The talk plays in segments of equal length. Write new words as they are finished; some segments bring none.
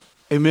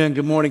Amen.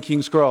 Good morning,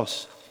 King's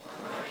Cross.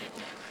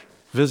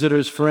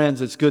 Visitors,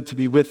 friends, it's good to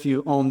be with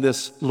you on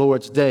this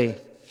Lord's Day.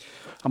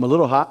 I'm a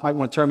little hot. Might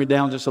want to turn me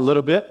down just a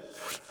little bit.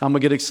 I'm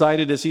going to get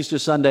excited. It's Easter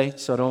Sunday,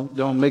 so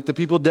don't make the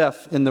people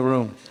deaf in the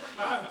room.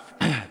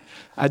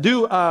 I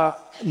do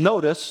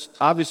notice,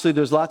 obviously,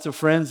 there's lots of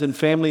friends and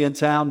family in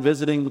town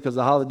visiting because of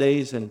the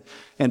holidays,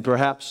 and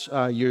perhaps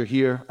you're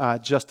here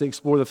just to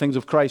explore the things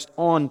of Christ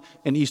on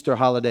an Easter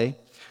holiday.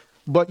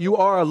 But you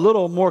are a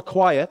little more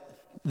quiet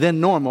than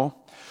normal.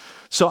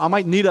 So I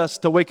might need us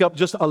to wake up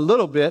just a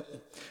little bit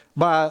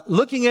by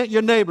looking at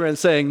your neighbor and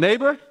saying,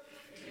 "Neighbor,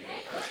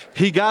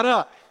 he got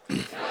up."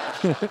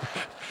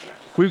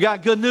 We've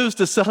got good news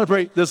to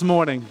celebrate this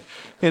morning.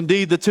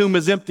 Indeed, the tomb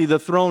is empty, the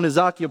throne is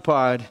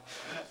occupied,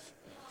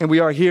 and we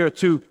are here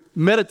to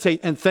meditate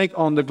and think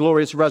on the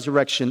glorious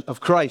resurrection of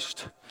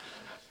Christ.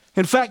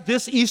 In fact,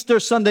 this Easter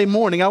Sunday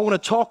morning, I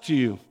want to talk to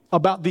you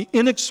about the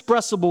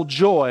inexpressible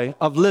joy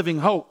of living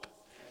hope.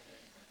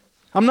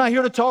 I'm not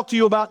here to talk to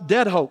you about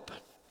dead hope.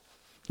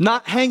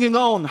 Not hanging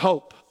on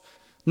hope,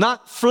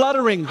 not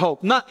fluttering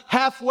hope, not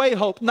halfway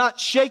hope, not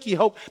shaky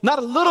hope, not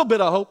a little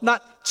bit of hope,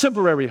 not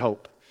temporary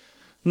hope.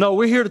 No,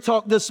 we're here to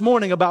talk this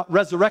morning about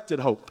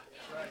resurrected hope,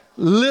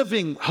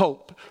 living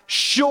hope,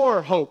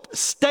 sure hope,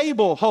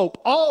 stable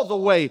hope, all the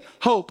way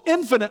hope,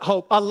 infinite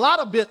hope, a lot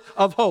of bit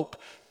of hope,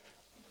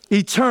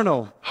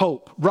 eternal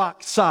hope,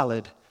 rock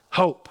solid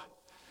hope.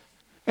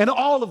 And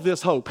all of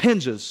this hope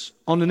hinges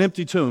on an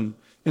empty tomb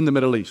in the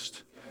Middle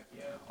East.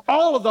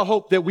 All of the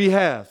hope that we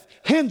have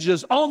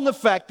hinges on the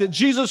fact that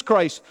Jesus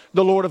Christ,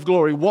 the Lord of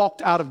glory,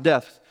 walked out of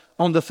death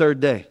on the third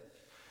day.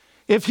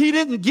 If he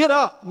didn't get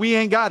up, we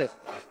ain't got it.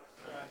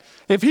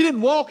 If he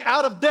didn't walk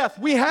out of death,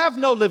 we have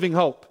no living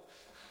hope.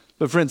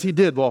 But friends, he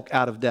did walk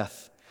out of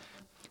death,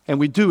 and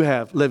we do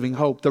have living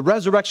hope. The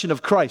resurrection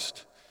of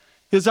Christ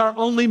is our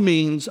only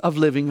means of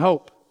living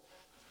hope.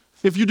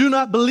 If you do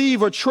not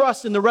believe or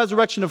trust in the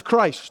resurrection of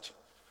Christ,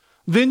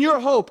 then your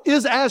hope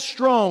is as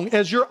strong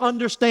as your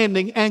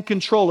understanding and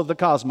control of the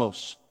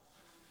cosmos.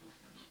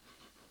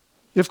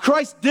 If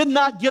Christ did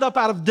not get up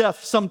out of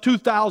death some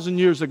 2,000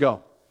 years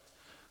ago,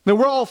 then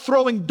we're all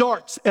throwing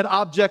darts at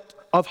object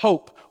of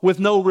hope with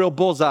no real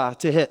bullseye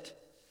to hit.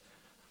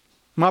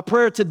 My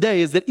prayer today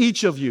is that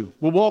each of you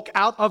will walk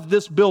out of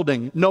this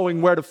building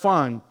knowing where to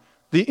find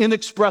the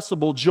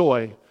inexpressible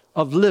joy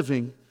of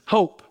living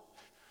hope.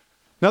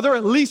 Now, there are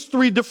at least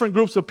 3 different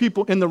groups of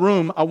people in the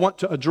room I want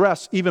to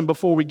address even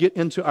before we get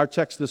into our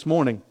text this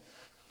morning.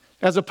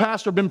 As a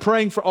pastor, I've been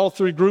praying for all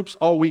 3 groups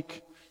all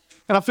week.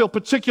 And I feel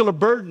particular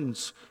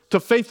burdens to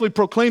faithfully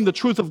proclaim the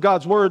truth of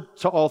God's word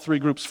to all 3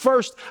 groups.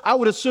 First, I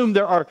would assume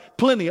there are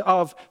plenty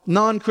of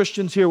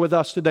non-Christians here with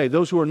us today,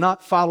 those who are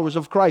not followers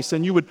of Christ,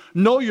 and you would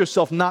know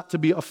yourself not to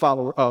be a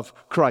follower of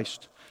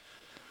Christ.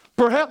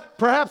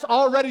 Perhaps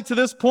already to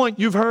this point,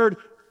 you've heard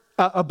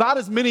about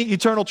as many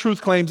eternal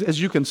truth claims as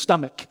you can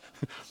stomach.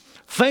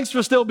 Thanks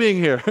for still being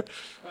here.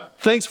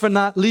 Thanks for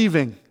not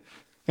leaving.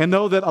 And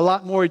know that a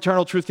lot more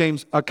eternal truth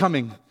claims are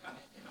coming.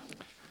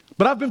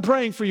 But I've been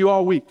praying for you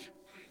all week.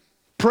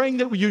 Praying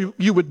that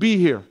you would be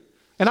here.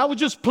 And I would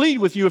just plead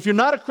with you, if you're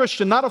not a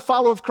Christian, not a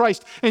follower of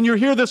Christ, and you're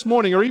here this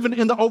morning or even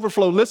in the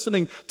overflow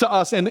listening to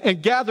us and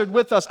gathered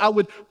with us, I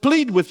would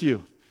plead with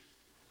you.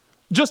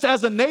 Just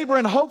as a neighbor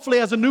and hopefully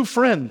as a new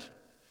friend,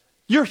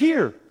 you're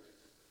here.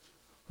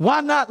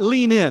 Why not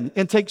lean in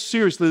and take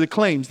seriously the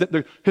claims that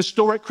the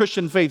historic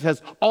Christian faith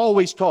has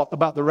always taught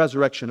about the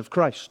resurrection of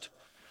Christ?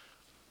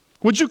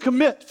 Would you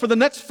commit for the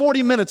next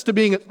 40 minutes to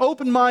being as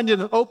open-minded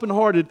and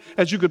open-hearted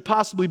as you could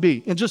possibly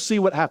be and just see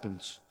what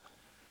happens?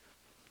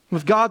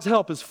 With God's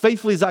help, as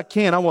faithfully as I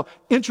can, I will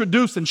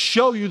introduce and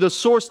show you the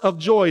source of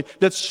joy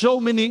that so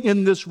many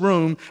in this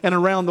room and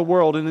around the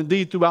world, and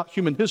indeed throughout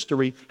human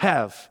history,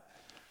 have.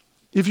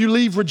 If you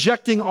leave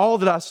rejecting all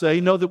that I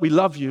say, know that we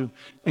love you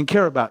and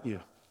care about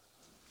you.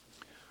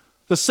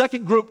 The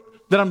second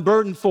group that I'm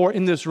burdened for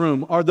in this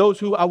room are those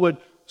who I would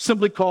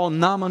simply call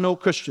nominal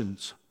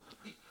Christians.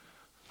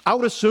 I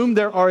would assume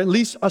there are at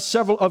least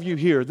several of you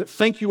here that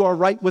think you are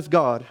right with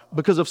God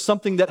because of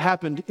something that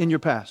happened in your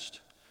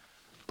past.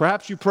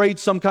 Perhaps you prayed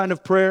some kind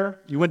of prayer,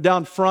 you went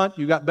down front,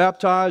 you got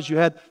baptized, you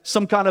had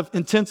some kind of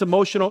intense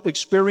emotional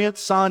experience,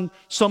 signed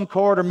some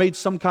card, or made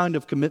some kind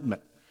of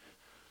commitment.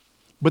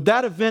 But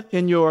that event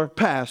in your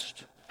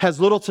past has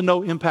little to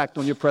no impact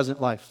on your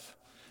present life.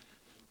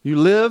 You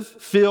live,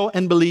 feel,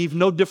 and believe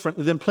no different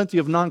than plenty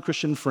of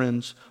non-Christian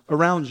friends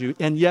around you,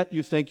 and yet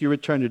you think your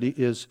eternity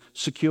is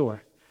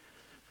secure.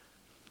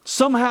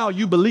 Somehow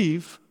you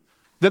believe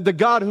that the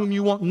God whom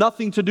you want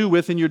nothing to do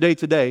with in your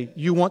day-to-day,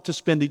 you want to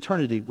spend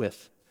eternity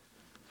with.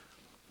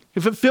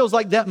 If it feels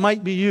like that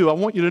might be you, I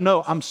want you to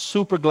know I'm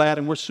super glad,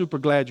 and we're super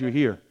glad you're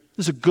here.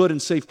 This is a good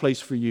and safe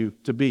place for you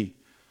to be.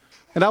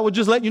 And I would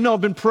just let you know I've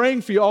been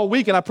praying for you all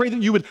week, and I pray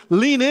that you would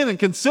lean in and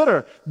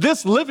consider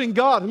this living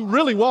God who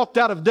really walked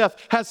out of death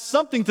has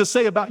something to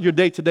say about your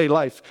day-to-day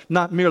life,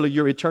 not merely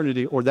your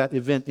eternity or that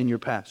event in your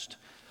past.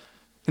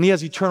 And he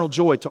has eternal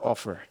joy to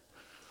offer.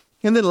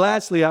 And then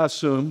lastly, I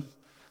assume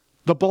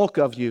the bulk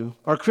of you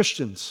are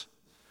Christians.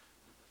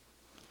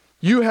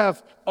 You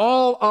have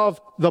all of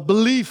the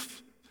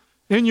belief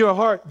in your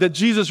heart that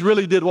Jesus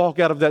really did walk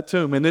out of that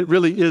tomb and it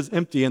really is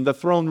empty and the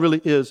throne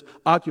really is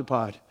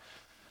occupied.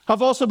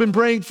 I've also been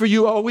praying for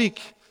you all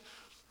week.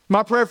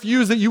 My prayer for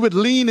you is that you would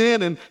lean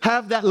in and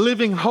have that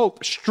living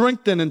hope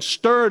strengthened and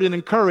stirred and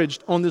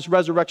encouraged on this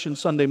Resurrection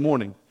Sunday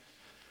morning.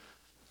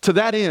 To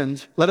that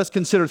end, let us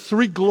consider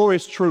three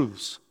glorious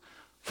truths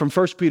from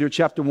 1 Peter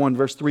chapter 1,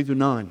 verse 3 through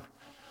 9.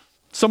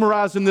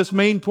 Summarized in this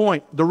main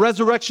point, the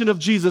resurrection of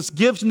Jesus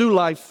gives new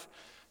life,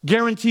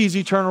 guarantees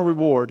eternal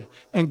reward,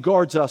 and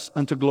guards us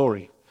unto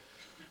glory.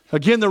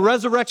 Again, the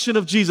resurrection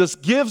of Jesus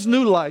gives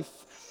new life,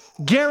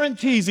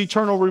 guarantees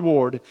eternal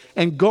reward,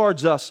 and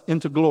guards us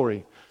into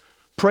glory.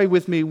 Pray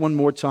with me one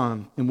more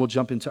time, and we'll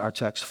jump into our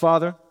text.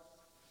 Father,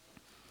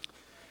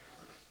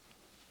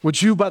 would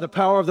you, by the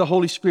power of the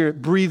Holy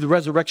Spirit, breathe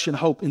resurrection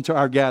hope into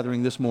our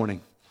gathering this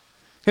morning?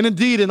 And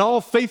indeed, in all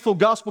faithful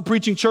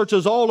gospel-preaching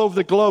churches all over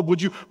the globe,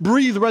 would you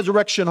breathe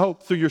resurrection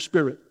hope through your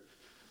Spirit?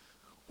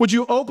 Would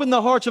you open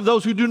the hearts of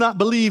those who do not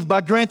believe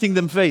by granting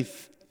them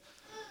faith?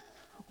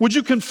 Would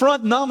you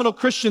confront nominal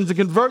Christians and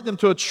convert them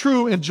to a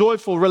true and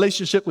joyful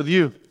relationship with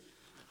you?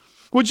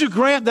 Would you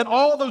grant that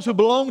all those who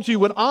belong to you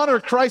would honor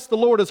Christ the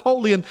Lord as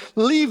holy and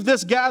leave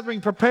this gathering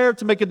prepared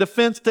to make a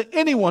defense to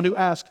anyone who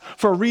asks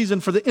for a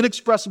reason for the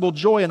inexpressible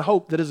joy and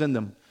hope that is in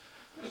them?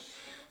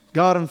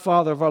 God and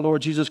Father of our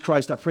Lord Jesus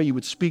Christ, I pray you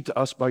would speak to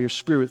us by your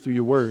Spirit through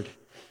your word.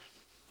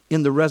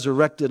 In the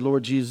resurrected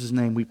Lord Jesus'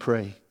 name we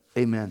pray.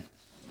 Amen.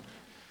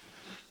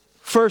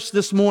 First,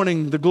 this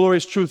morning, the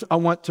glorious truth I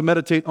want to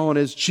meditate on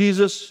is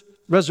Jesus'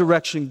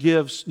 resurrection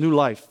gives new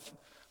life.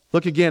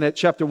 Look again at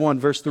chapter 1,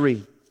 verse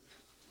 3.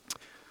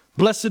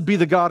 Blessed be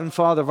the God and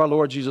Father of our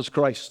Lord Jesus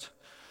Christ.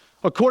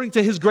 According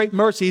to his great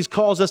mercy, he's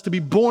caused us to be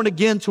born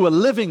again to a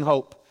living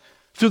hope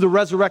through the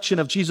resurrection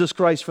of Jesus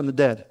Christ from the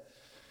dead.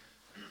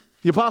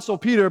 The Apostle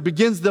Peter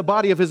begins the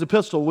body of his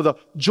epistle with a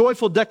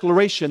joyful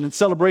declaration and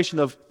celebration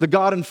of the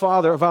God and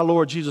Father of our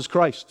Lord Jesus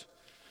Christ.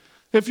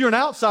 If you're an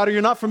outsider,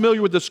 you're not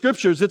familiar with the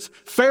scriptures, it's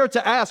fair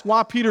to ask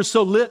why Peter's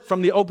so lit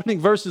from the opening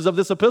verses of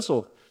this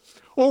epistle,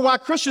 or why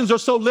Christians are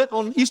so lit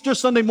on Easter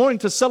Sunday morning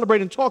to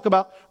celebrate and talk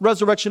about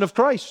resurrection of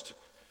Christ.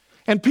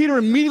 And Peter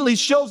immediately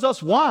shows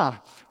us why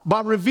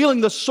by revealing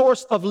the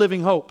source of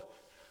living hope.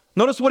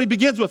 Notice what he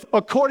begins with,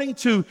 according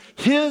to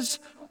his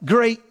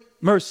great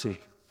mercy.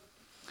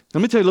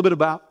 Let me tell you a little bit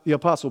about the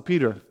Apostle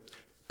Peter.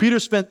 Peter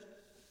spent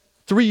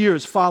 3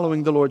 years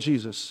following the Lord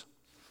Jesus.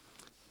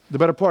 The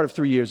better part of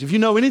 3 years. If you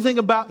know anything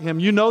about him,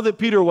 you know that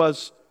Peter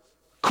was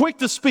quick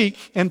to speak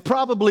and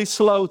probably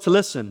slow to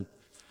listen.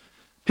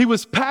 He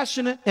was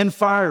passionate and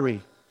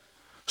fiery,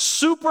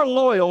 super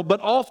loyal,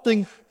 but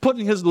often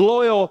putting his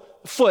loyal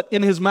foot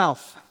in his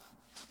mouth.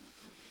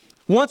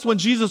 Once when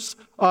Jesus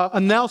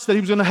announced that he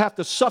was going to have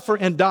to suffer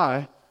and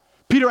die,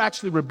 Peter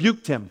actually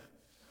rebuked him,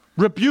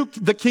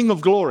 rebuked the King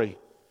of Glory,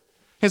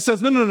 and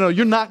says, no,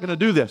 you're not going to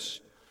do this.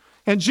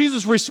 And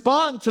Jesus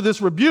responded to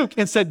this rebuke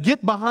and said,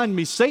 get behind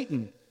me,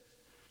 Satan.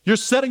 You're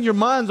setting your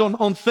minds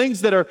on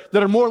things that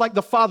are more like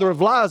the father of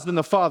lies than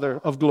the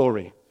father of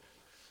glory.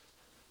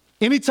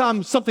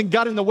 Anytime something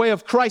got in the way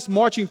of Christ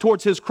marching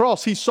towards his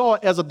cross, he saw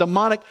it as a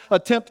demonic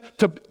attempt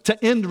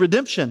to end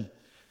redemption.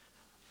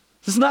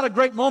 This is not a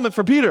great moment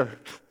for Peter.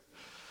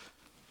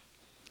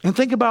 And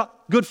think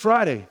about Good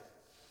Friday,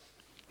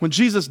 when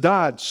Jesus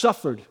died,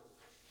 suffered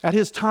at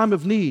his time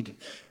of need.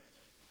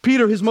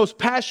 Peter, his most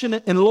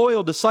passionate and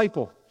loyal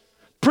disciple,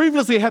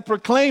 previously had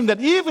proclaimed that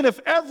even if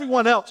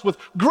everyone else, with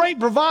great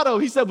bravado,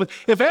 he said,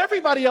 if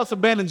everybody else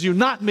abandons you,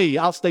 not me,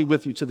 I'll stay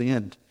with you to the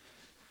end.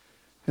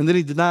 And then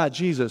he denied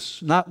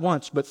Jesus not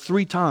once, but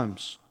 3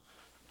 times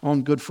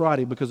on Good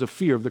Friday because of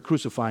fear of the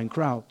crucifying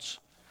crowds.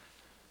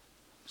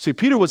 See,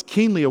 Peter was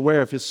keenly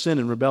aware of his sin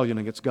and rebellion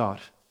against God.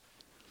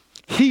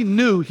 He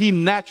knew he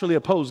naturally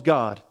opposed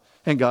God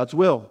and God's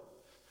will.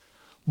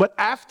 But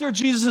after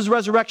Jesus'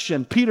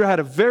 resurrection, Peter had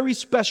a very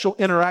special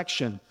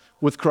interaction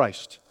with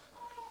Christ.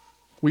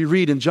 We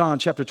read in John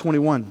chapter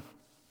 21.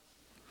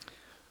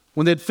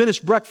 When they had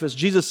finished breakfast,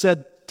 Jesus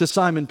said to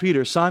Simon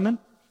Peter, Simon,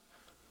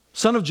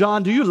 son of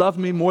John, do you love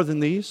me more than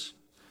these?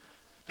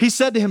 He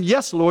said to him,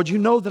 yes, Lord, you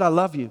know that I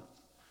love you.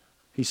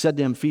 He said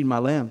to him, feed my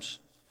lambs.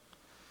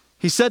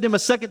 He said to him a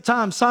second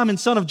time, Simon,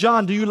 son of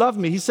John, do you love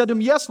me? He said to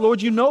him, yes,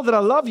 Lord, you know that I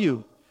love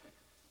you.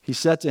 He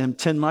said to him,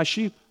 tend my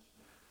sheep.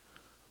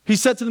 He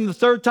said to him the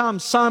third time,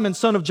 Simon,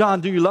 son of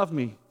John, do you love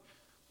me?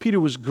 Peter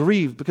was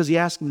grieved because he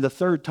asked him the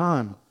third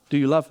time, do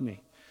you love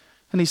me?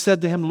 And he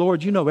said to him,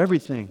 Lord, you know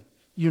everything.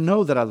 You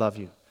know that I love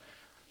you.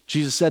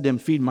 Jesus said to him,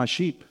 feed my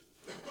sheep.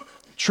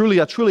 Truly,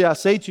 I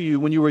say to you,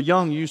 when you were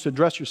young, you used to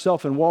dress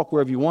yourself and walk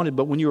wherever you wanted,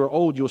 but when you are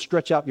old, you'll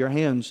stretch out your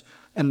hands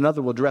and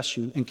another will dress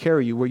you and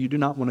carry you where you do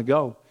not want to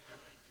go.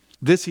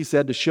 This he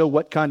said to show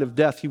what kind of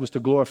death he was to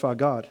glorify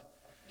God.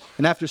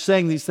 And after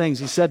saying these things,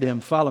 he said to him,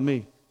 follow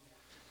me.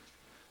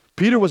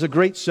 Peter was a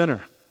great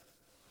sinner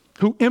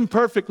who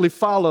imperfectly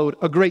followed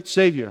a great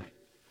Savior.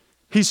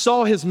 He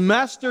saw his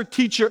master,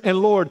 teacher, and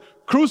Lord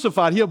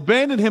crucified. He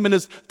abandoned him in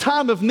his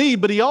time of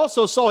need, but he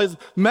also saw his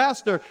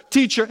master,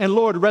 teacher, and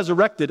Lord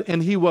resurrected,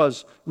 and he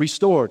was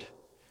restored.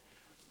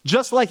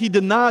 Just like he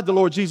denied the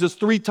Lord Jesus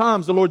 3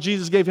 times, the Lord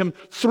Jesus gave him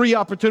 3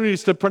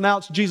 opportunities to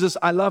pronounce, Jesus,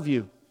 I love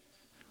you.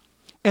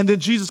 And then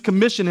Jesus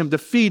commissioned him to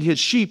feed his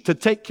sheep, to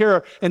take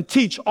care and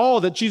teach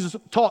all that Jesus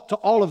taught to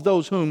all of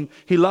those whom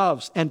he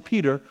loves. And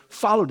Peter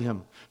followed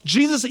him.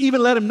 Jesus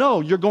even let him know,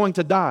 you're going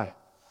to die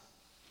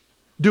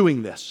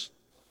doing this.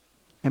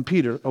 And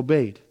Peter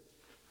obeyed.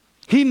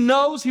 He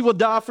knows he will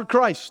die for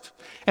Christ.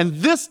 And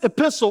this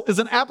epistle is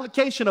an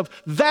application of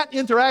that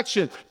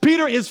interaction.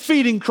 Peter is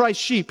feeding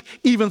Christ's sheep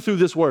even through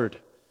this word.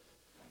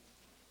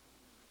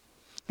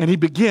 And he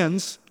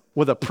begins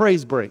with a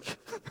praise break.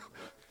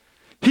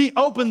 He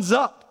opens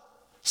up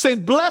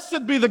saying,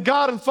 blessed be the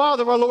God and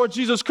Father of our Lord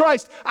Jesus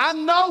Christ. I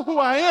know who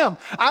I am.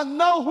 I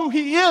know who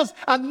he is.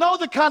 I know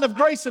the kind of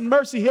grace and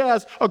mercy he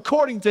has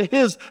according to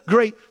his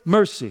great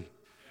mercy.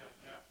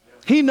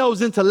 He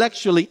knows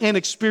intellectually and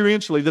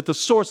experientially that the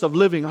source of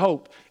living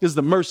hope is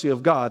the mercy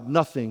of God,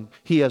 nothing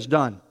he has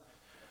done.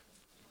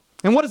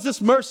 And what has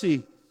this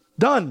mercy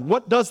done?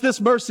 What does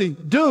this mercy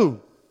do?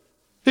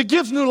 It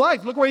gives new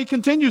life. Look where he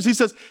continues. He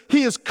says,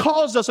 he has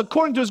caused us,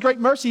 according to his great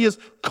mercy, he has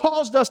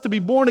caused us to be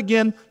born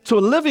again to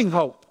a living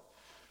hope.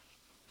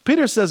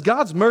 Peter says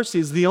God's mercy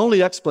is the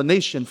only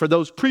explanation for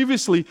those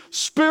previously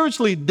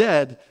spiritually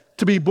dead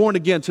to be born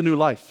again to new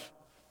life.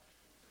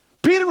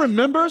 Peter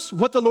remembers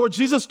what the Lord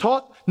Jesus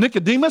taught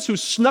Nicodemus, who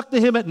snuck to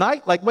him at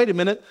night. Like, wait a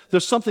minute,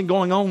 there's something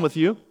going on with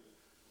you.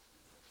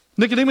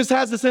 Nicodemus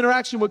has this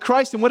interaction with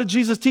Christ, and what did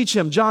Jesus teach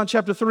him? John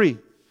chapter 3.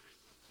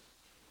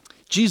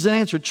 Jesus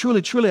answered,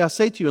 truly, truly, I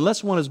say to you,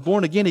 unless one is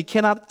born again, he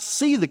cannot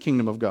see the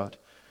kingdom of God.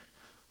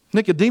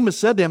 Nicodemus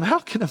said to him, how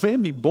can a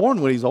man be born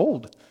when he's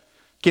old?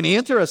 Can he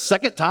enter a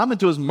second time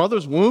into his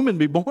mother's womb and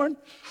be born?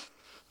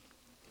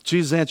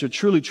 Jesus answered,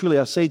 truly, truly,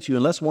 I say to you,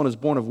 unless one is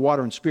born of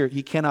water and spirit,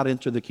 he cannot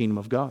enter the kingdom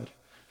of God.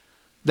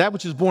 That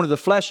which is born of the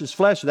flesh is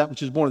flesh, that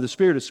which is born of the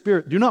spirit is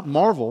spirit. Do not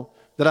marvel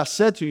that I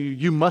said to you,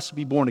 you must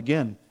be born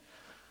again.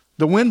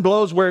 The wind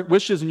blows where it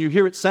wishes and you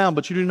hear its sound,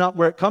 but you do not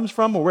where it comes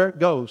from or where it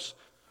goes.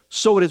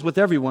 So it is with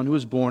everyone who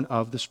is born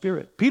of the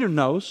Spirit. Peter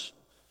knows.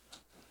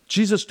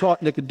 Jesus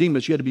taught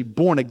Nicodemus you had to be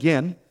born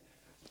again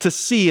to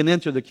see and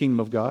enter the kingdom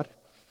of God.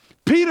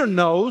 Peter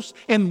knows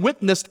and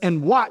witnessed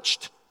and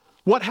watched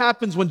what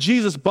happens when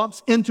Jesus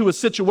bumps into a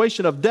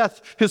situation of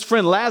death. His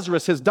friend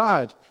Lazarus has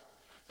died.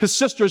 His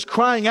sister is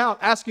crying out,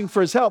 asking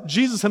for his help.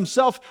 Jesus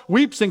himself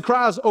weeps and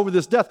cries over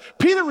this death.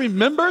 Peter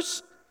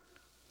remembers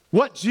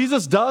what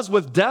Jesus does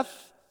with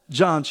death.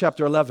 John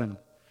chapter 11.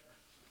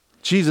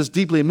 Jesus,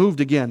 deeply moved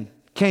again,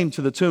 came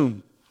to the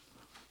tomb.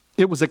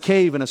 It was a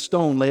cave and a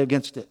stone lay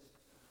against it.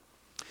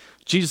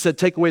 Jesus said,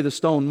 take away the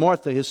stone.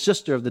 Martha, his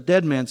sister of the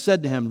dead man,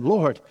 said to him,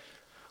 Lord,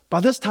 by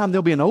this time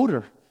there'll be an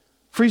odor,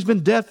 for he's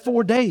been dead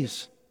 4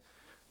 days.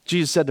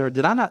 Jesus said to her,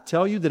 did I not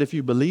tell you that if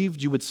you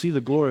believed, you would see the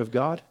glory of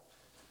God?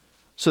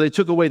 So they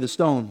took away the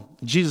stone.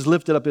 Jesus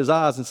lifted up his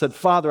eyes and said,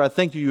 Father, I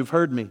thank you, you've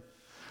heard me.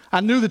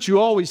 I knew that you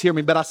always hear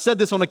me, but I said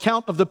this on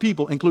account of the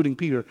people, including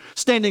Peter,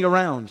 standing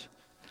around,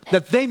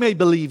 that they may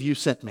believe you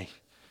sent me.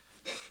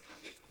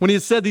 When he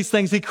had said these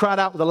things, he cried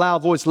out with a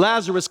loud voice,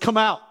 Lazarus, come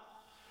out.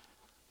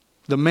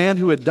 The man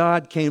who had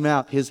died came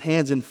out, his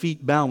hands and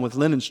feet bound with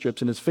linen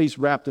strips and his face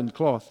wrapped in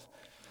cloth.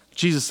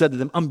 Jesus said to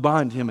them,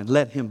 unbind him and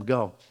let him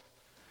go.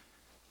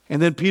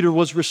 And then Peter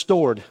was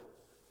restored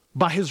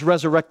by his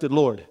resurrected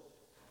Lord.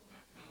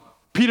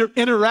 Peter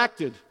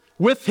interacted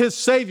with his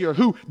Savior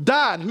who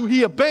died, who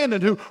he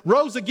abandoned, who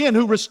rose again,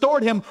 who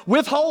restored him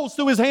with holes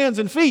through his hands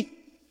and feet.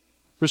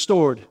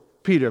 Restored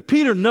Peter.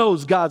 Peter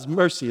knows God's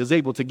mercy is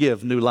able to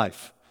give new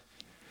life.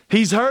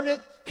 He's heard it,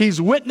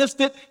 he's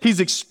witnessed it, he's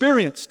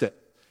experienced it.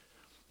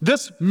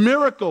 This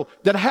miracle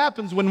that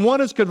happens when one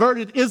is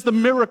converted is the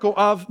miracle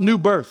of new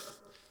birth.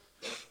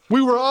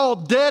 We were all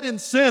dead in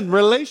sin,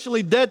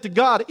 relationally dead to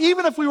God,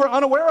 even if we were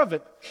unaware of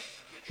it.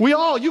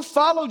 You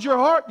followed your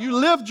heart, you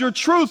lived your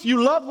truth,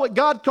 you loved what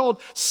God called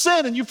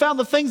sin, and you found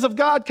the things of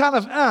God kind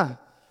of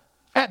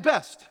at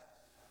best,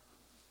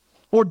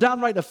 or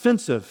downright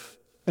offensive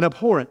and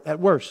abhorrent at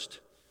worst.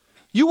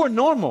 You were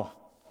normal.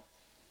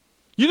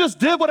 You just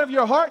did whatever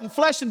your heart and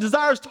flesh and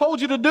desires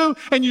told you to do,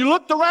 and you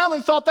looked around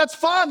and thought, that's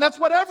fine, that's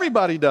what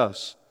everybody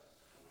does.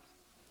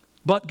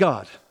 But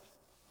God.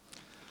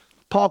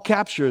 Paul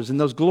captures in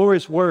those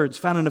glorious words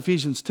found in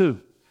Ephesians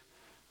 2.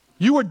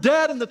 You were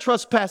dead in the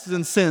trespasses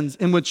and sins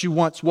in which you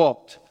once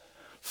walked,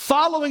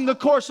 following the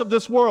course of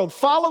this world,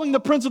 following the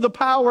prince of the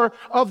power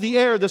of the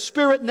air, the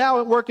spirit now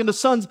at work in the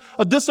sons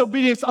of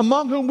disobedience,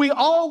 among whom we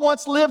all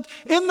once lived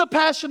in the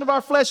passion of our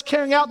flesh,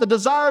 carrying out the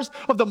desires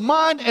of the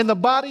mind and the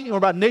body,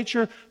 or by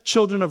nature,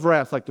 children of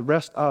wrath, like the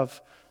rest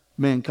of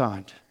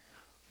mankind.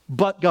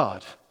 But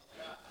God,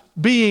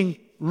 being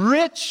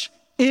rich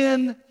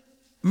in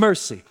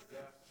mercy,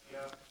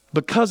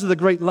 because of the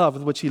great love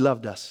with which he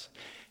loved us,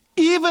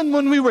 even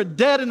when we were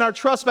dead in our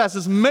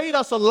trespasses, made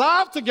us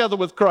alive together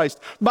with Christ.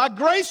 By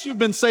grace you've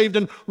been saved,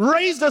 and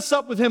raised us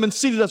up with him and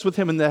seated us with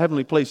him in the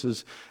heavenly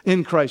places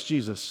in Christ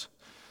Jesus.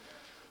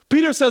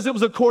 Peter says it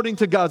was according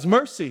to God's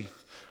mercy.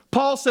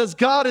 Paul says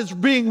God is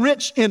being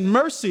rich in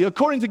mercy.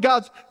 According to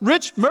God's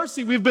rich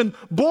mercy, we've been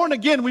born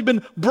again. We've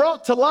been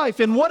brought to life.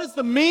 And what is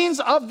the means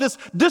of this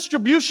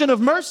distribution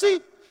of mercy?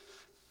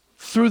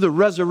 Through the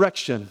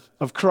resurrection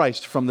of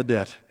Christ from the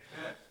dead.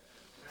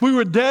 We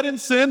were dead in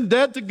sin,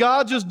 dead to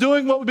God, just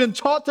doing what we've been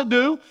taught to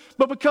do.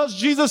 But because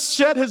Jesus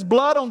shed his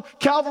blood on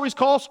Calvary's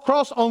cross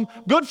on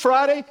Good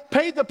Friday,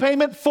 paid the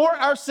payment for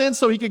our sins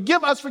so he could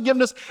give us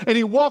forgiveness, and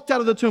he walked out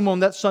of the tomb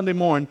on that Sunday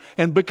morning.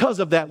 And because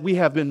of that, we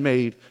have been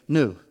made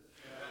new.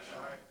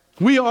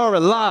 We are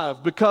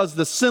alive because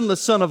the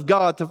sinless Son of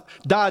God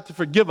died to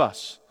forgive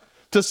us,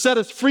 to set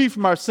us free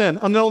from our sin.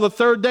 And then on the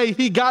third day,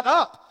 he got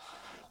up.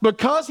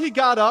 Because he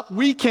got up,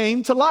 we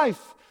came to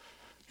life.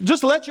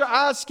 Just let your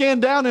eyes scan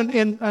down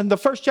in the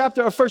first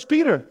chapter of 1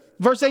 Peter.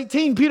 Verse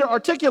 18, Peter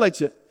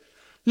articulates it.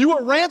 You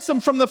were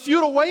ransomed from the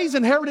futile ways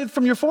inherited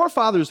from your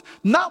forefathers,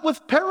 not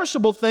with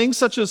perishable things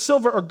such as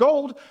silver or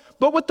gold,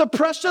 but with the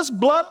precious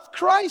blood of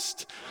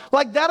Christ,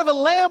 like that of a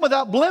lamb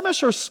without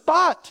blemish or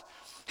spot.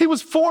 He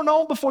was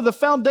foreknown before the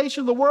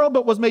foundation of the world,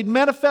 but was made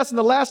manifest in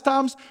the last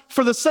times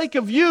for the sake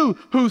of you,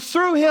 who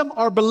through him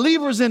are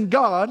believers in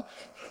God,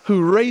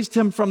 who raised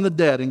him from the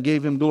dead and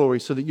gave him glory,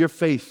 so that your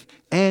faith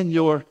and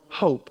your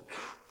hope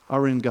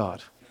are in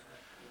God.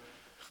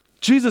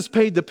 Jesus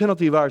paid the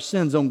penalty of our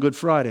sins on Good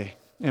Friday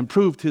and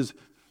proved his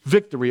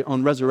victory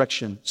on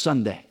Resurrection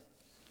Sunday.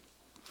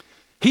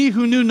 He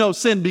who knew no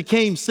sin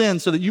became sin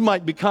so that you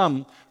might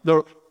become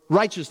the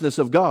righteousness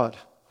of God.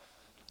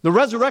 The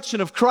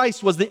resurrection of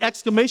Christ was the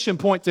exclamation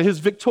point to his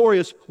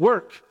victorious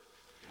work.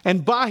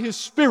 And by his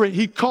Spirit,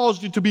 he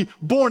caused you to be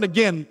born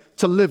again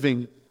to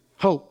living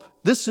hope.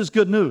 This is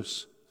good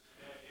news.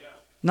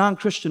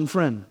 Non-Christian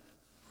friend,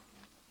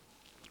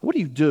 what do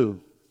you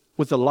do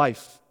with the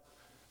life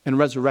and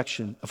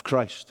resurrection of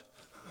Christ?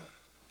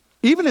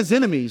 Even his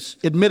enemies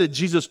admitted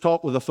Jesus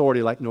taught with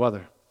authority like no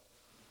other.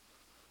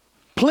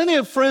 Plenty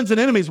of friends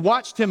and enemies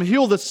watched him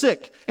heal the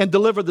sick and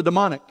deliver the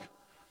demonic.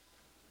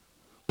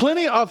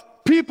 Plenty of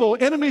people,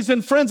 enemies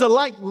and friends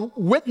alike,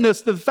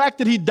 witnessed the fact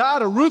that he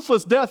died a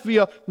ruthless death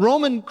via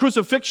Roman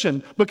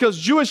crucifixion because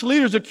Jewish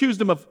leaders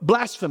accused him of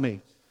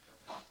blasphemy.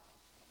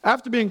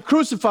 After being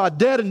crucified,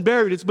 dead, and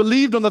buried, it's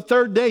believed on the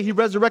third day he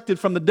resurrected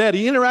from the dead.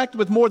 He interacted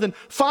with more than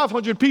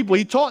 500 people.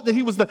 He taught that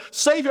he was the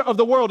Savior of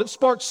the world. It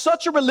sparked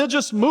such a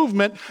religious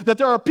movement that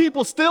there are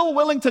people still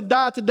willing to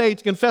die today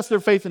to confess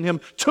their faith in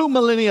him 2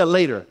 millennia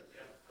later.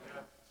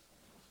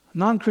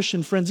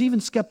 Non-Christian friends,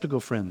 even skeptical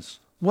friends,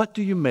 what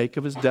do you make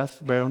of his death,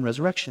 burial, and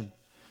resurrection?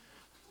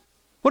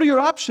 What are your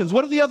options?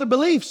 What are the other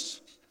beliefs?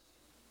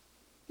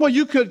 Well,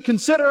 you could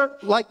consider,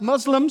 like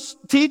Muslims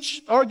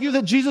teach, argue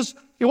that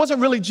it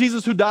wasn't really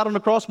Jesus who died on the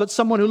cross, but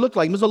someone who looked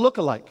like him. It was a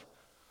lookalike.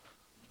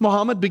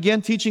 Muhammad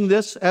began teaching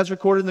this as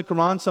recorded in the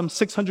Quran some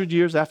 600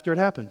 years after it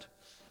happened.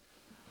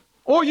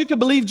 Or you could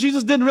believe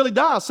Jesus didn't really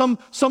die. Some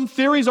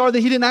theories are that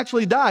he didn't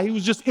actually die. He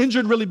was just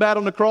injured really bad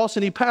on the cross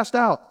and he passed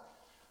out.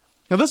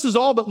 Now this is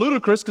all but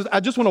ludicrous because I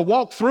just want to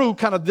walk through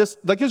kind of this.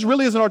 Like this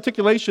really is an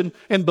articulation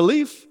and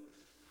belief.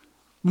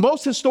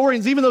 Most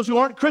historians, even those who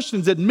aren't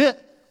Christians,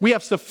 admit we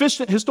have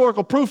sufficient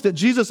historical proof that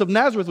Jesus of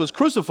Nazareth was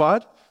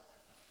crucified.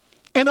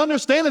 And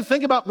understand and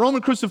think about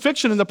Roman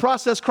crucifixion and the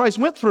process Christ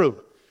went through.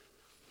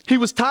 He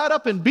was tied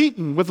up and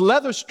beaten with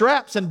leather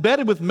straps and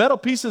bedded with metal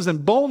pieces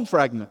and bone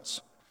fragments.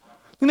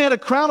 Then he had a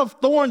crown of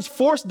thorns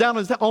forced down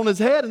on his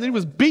head, and then he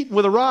was beaten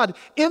with a rod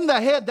in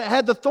the head that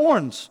had the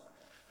thorns.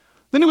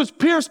 Then he was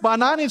pierced by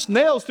 9-inch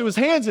nails through his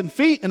hands and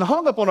feet and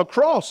hung up on a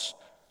cross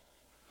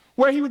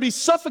where he would be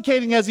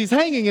suffocating as he's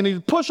hanging, and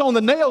he'd push on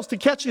the nails to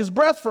catch his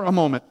breath for a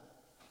moment,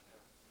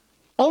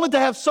 only to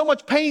have so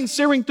much pain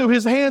searing through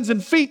his hands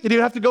and feet that he'd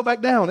have to go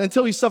back down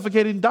until he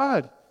suffocated and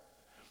died.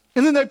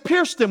 And then they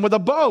pierced him with a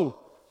bow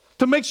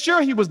to make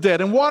sure he was dead,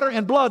 and water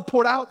and blood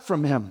poured out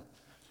from him.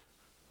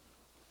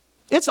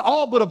 It's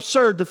all but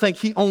absurd to think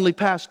he only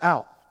passed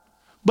out.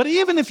 But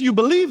even if you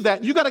believe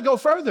that, you got to go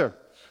further.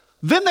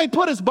 Then they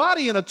put his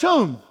body in a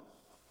tomb.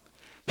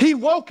 He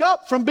woke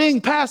up from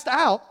being passed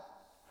out,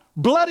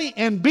 bloody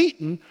and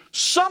beaten,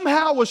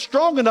 somehow was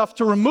strong enough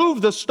to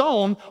remove the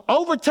stone,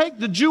 overtake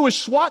the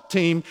Jewish SWAT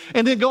team,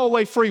 and then go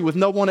away free with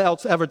no one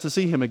else ever to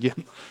see him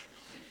again.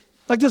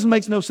 Like, this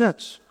makes no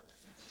sense.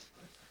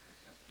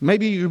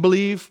 Maybe you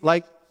believe,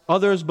 like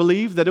others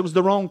believe, that it was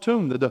the wrong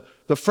tomb, that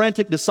the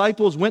frantic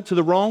disciples went to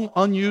the wrong,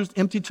 unused,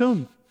 empty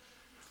tomb.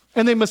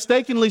 And they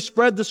mistakenly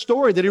spread the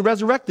story that he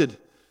resurrected.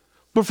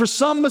 But for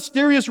some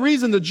mysterious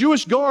reason, the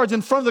Jewish guards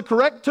in front of the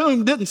correct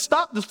tomb didn't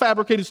stop this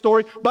fabricated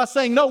story by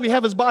saying, no, we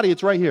have his body,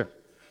 it's right here.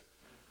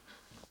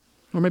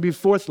 Or maybe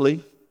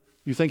fourthly,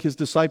 you think his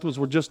disciples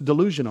were just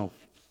delusional.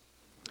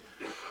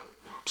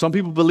 Some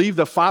people believe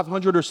the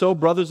 500 or so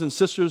brothers and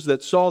sisters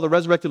that saw the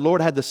resurrected Lord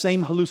had the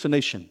same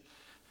hallucination.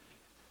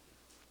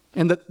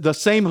 And that the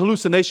same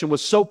hallucination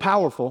was so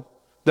powerful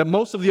that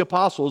most of the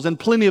apostles and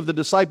plenty of the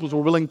disciples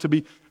were willing to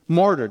be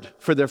martyred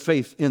for their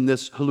faith in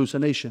this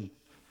hallucination.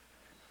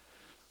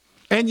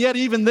 And yet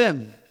even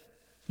then,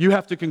 you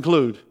have to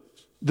conclude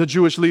the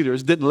Jewish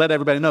leaders didn't let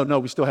everybody know, no,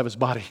 we still have his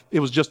body. It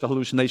was just a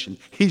hallucination.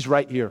 He's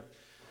right here.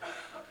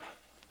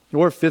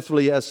 Or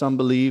fifthly, as some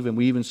believe, and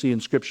we even see in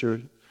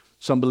Scripture,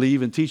 some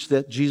believe and teach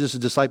that Jesus'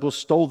 disciples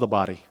stole the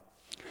body.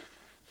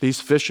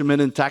 These fishermen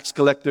and tax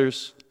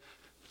collectors,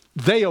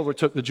 they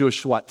overtook the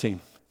Jewish SWAT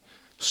team,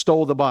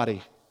 stole the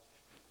body.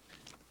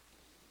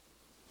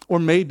 Or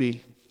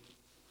maybe,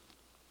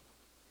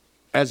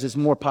 as is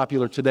more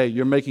popular today,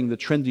 you're making the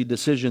trendy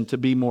decision to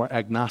be more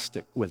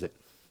agnostic with it.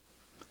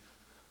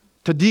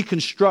 To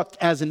deconstruct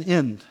as an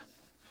end.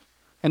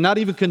 And not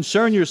even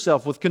concern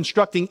yourself with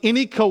constructing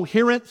any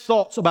coherent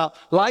thoughts about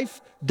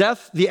life,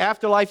 death, the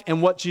afterlife,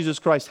 and what Jesus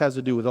Christ has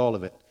to do with all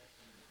of it.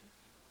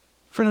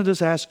 Friend, I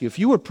just ask you, if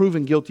you were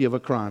proven guilty of a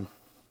crime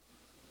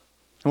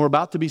and were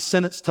about to be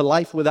sentenced to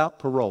life without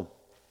parole,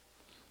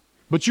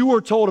 but you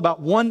were told about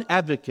one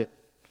advocate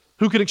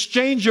who could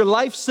exchange your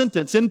life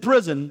sentence in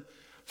prison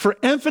for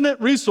infinite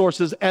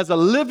resources as a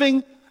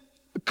living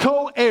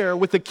co-heir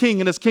with the king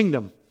in his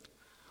kingdom,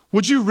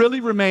 would you really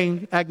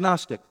remain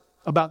agnostic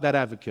about that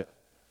advocate?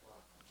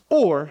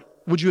 Or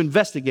would you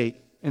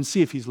investigate and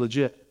see if he's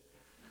legit?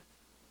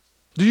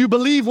 Do you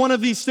believe one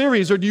of these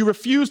theories, or do you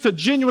refuse to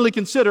genuinely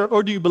consider,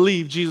 or do you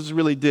believe Jesus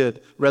really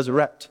did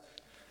resurrect?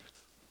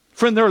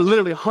 Friend, there are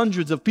literally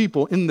hundreds of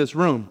people in this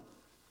room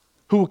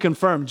who will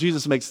confirm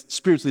Jesus makes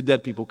spiritually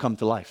dead people come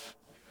to life.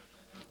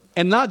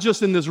 And not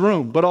just in this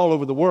room, but all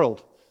over the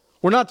world.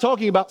 We're not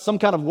talking about some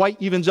kind of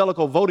white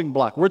evangelical voting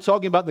bloc. We're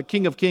talking about the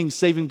King of Kings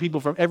saving people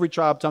from every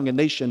tribe, tongue, and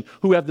nation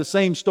who have the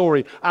same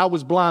story. I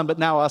was blind, but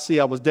now I see.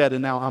 I was dead,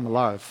 and now I'm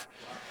alive.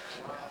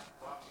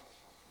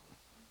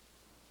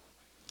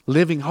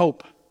 Living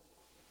hope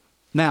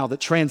now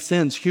that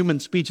transcends human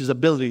speech's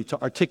ability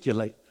to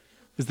articulate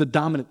is the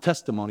dominant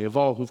testimony of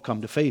all who've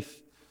come to faith.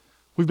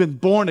 We've been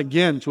born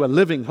again to a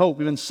living hope.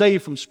 We've been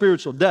saved from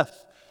spiritual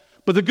death.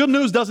 But the good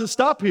news doesn't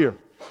stop here.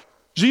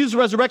 Jesus'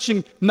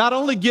 resurrection not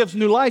only gives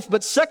new life,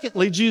 but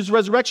secondly, Jesus'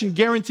 resurrection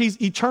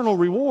guarantees eternal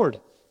reward.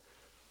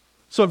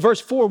 So in verse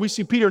 4, we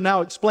see Peter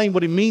now explain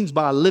what he means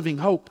by a living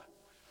hope.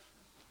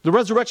 The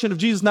resurrection of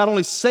Jesus not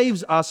only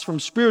saves us from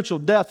spiritual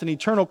death and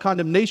eternal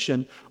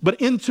condemnation, but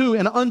into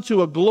and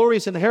unto a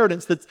glorious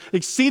inheritance that's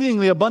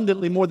exceedingly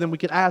abundantly more than we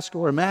could ask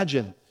or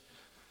imagine.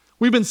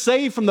 We've been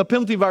saved from the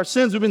penalty of our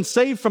sins. We've been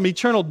saved from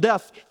eternal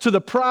death to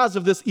the prize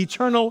of this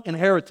eternal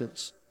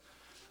inheritance.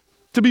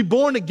 To be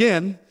born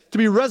again, to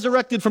be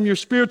resurrected from your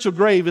spiritual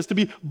grave, is to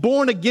be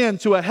born again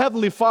to a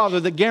heavenly Father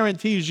that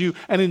guarantees you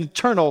an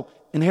eternal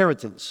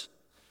inheritance.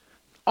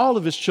 All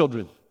of his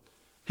children,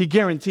 he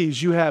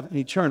guarantees you have an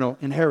eternal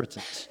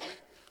inheritance.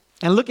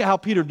 And look at how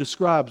Peter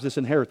describes this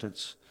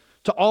inheritance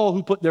to all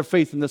who put their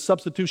faith in the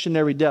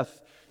substitutionary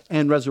death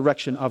and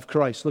resurrection of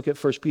Christ. Look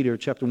at 1 Peter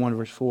chapter 1,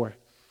 verse 4.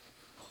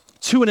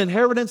 To an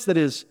inheritance that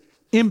is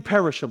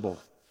imperishable,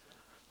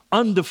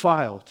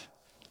 undefiled,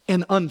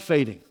 and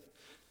unfading,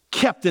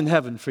 kept in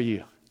heaven for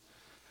you.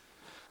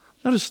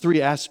 Notice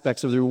three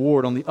aspects of the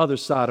reward on the other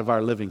side of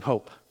our living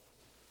hope.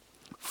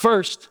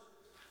 First,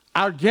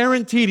 our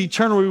guaranteed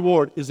eternal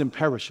reward is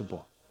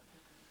imperishable.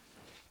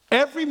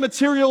 Every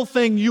material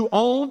thing you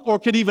own or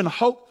could even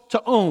hope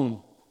to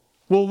own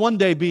will one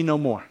day be no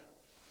more.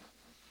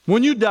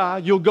 When you die,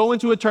 you'll go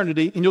into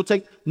eternity and you'll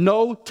take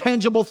no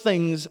tangible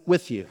things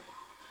with you.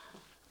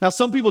 Now,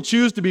 some people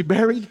choose to be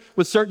buried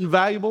with certain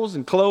valuables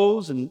and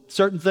clothes and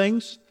certain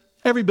things.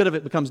 Every bit of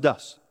it becomes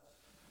dust.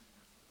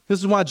 This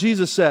is why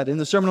Jesus said in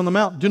the Sermon on the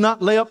Mount, do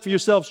not lay up for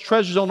yourselves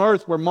treasures on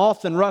earth where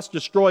moth and rust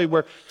destroy,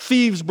 where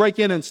thieves break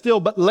in and steal,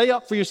 but lay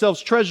up for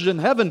yourselves treasures in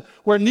heaven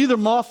where neither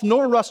moth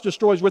nor rust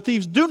destroys, where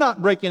thieves do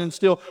not break in and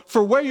steal.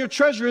 For where your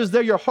treasure is,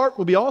 there your heart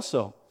will be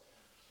also.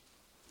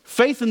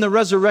 Faith in the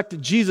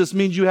resurrected Jesus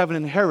means you have an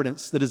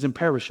inheritance that is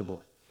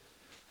imperishable.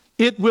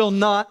 It will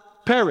not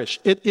perish.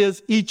 It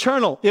is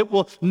eternal. It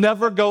will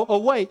never go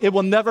away. It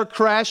will never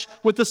crash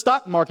with the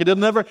stock market.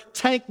 It'll never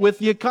tank with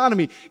the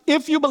economy.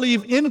 If you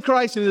believe in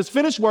Christ and his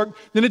finished work,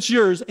 then it's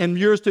yours and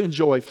yours to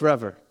enjoy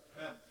forever.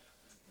 Amen.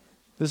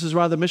 This is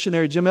why the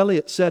missionary Jim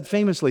Elliot said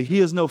famously,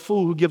 he is no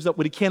fool who gives up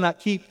what he cannot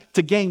keep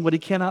to gain what he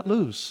cannot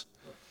lose.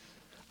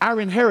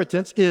 Our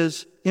inheritance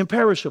is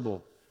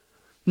imperishable.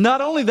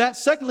 Not only that,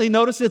 secondly,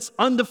 notice it's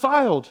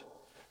undefiled.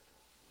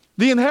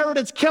 The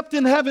inheritance kept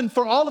in heaven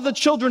for all of the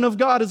children of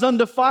God is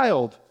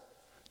undefiled.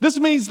 This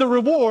means the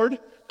reward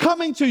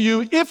coming to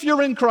you if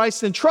you're in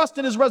Christ and trust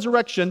in his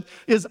resurrection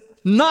is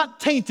not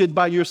tainted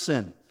by your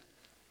sin.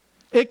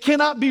 It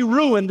cannot be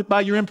ruined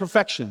by your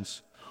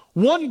imperfections.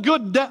 One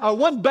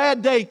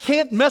bad day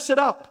can't mess it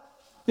up.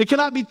 It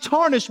cannot be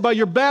tarnished by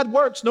your bad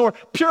works nor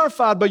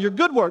purified by your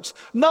good works.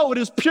 No, it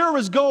is pure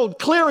as gold,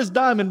 clear as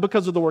diamond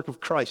because of the work of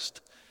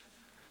Christ.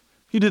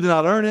 You did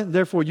not earn it,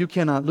 therefore you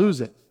cannot lose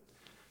it.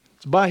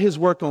 It's by his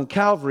work on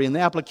Calvary and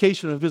the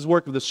application of his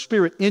work of the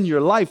Spirit in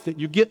your life that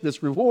you get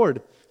this reward.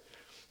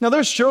 Now,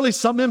 there's surely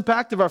some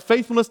impact of our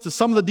faithfulness to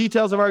some of the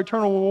details of our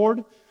eternal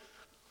reward,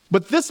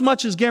 but this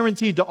much is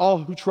guaranteed to all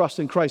who trust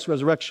in Christ's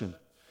resurrection.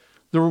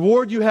 The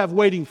reward you have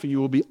waiting for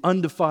you will be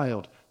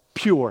undefiled,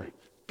 pure,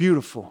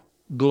 beautiful,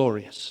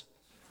 glorious.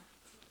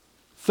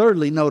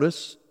 Thirdly,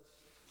 notice,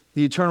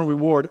 the eternal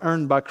reward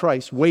earned by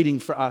Christ waiting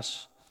for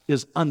us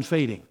is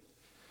unfading.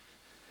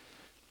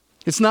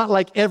 It's not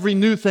like every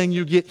new thing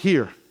you get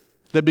here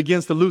that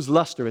begins to lose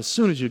luster as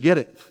soon as you get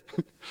it.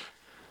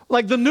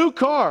 Like the new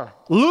car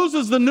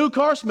loses the new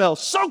car smell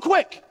so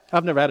quick.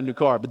 I've never had a new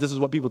car, but this is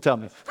what people tell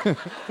me.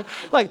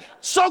 Like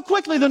so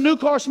quickly the new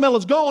car smell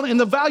is gone and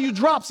the value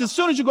drops as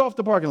soon as you go off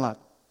the parking lot.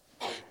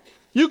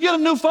 You get a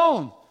new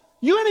phone.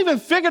 You ain't even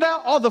figured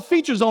out all the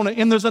features on it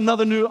and there's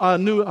another new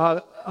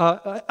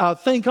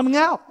thing coming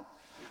out.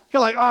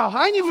 You're like, oh,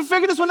 I ain't even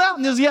figured this one out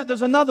and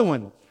there's another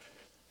one.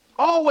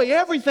 Always,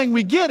 everything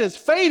we get is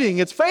fading.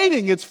 It's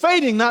fading. It's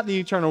fading, not the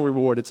eternal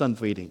reward. It's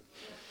unfading.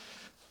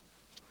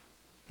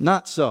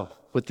 Not so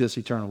with this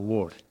eternal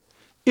reward.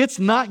 It's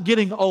not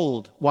getting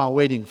old while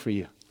waiting for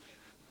you.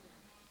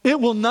 It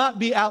will not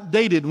be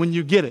outdated when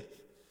you get it.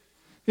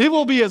 It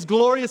will be as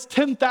glorious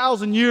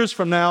 10,000 years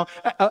from now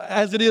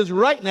as it is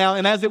right now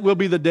and as it will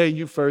be the day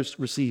you first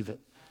receive it.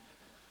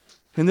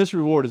 And this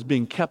reward is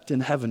being kept in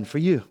heaven for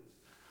you.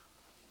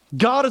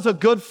 God is a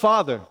good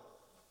father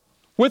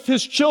with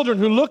his children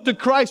who look to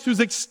Christ, who's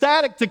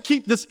ecstatic to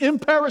keep this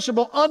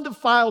imperishable,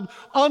 undefiled,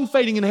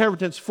 unfading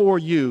inheritance for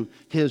you,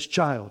 his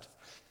child.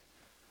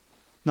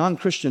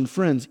 Non-Christian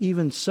friends,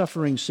 even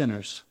suffering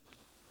sinners,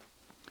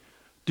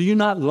 do you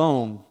not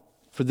long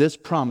for this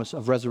promise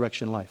of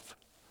resurrection life?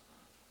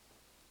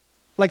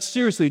 Like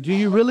seriously, do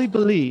you really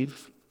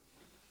believe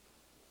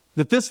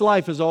that this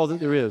life is all that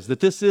there is, that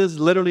this is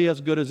literally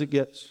as good as it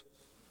gets?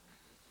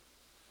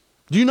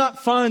 Do you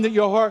not find that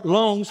your heart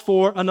longs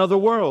for another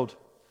world?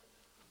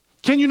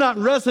 Can you not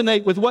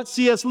resonate with what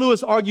C.S.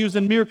 Lewis argues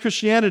in Mere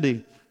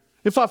Christianity?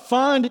 If I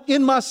find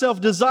in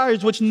myself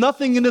desires which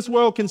nothing in this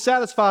world can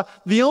satisfy,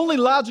 the only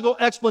logical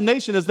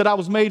explanation is that I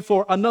was made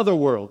for another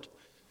world.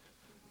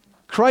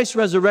 Christ's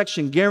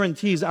resurrection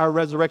guarantees our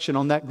resurrection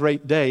on that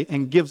great day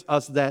and gives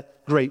us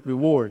that great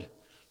reward.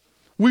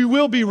 We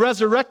will be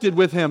resurrected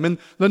with him in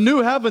the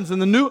new heavens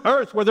and the new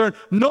earth where there are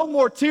no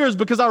more tears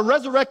because our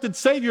resurrected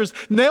Savior's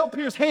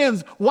nail-pierced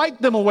hands wipe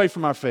them away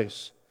from our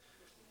face.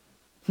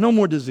 No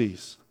more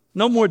disease,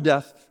 no more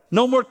death,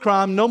 no more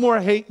crime, no more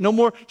hate, no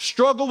more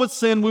struggle with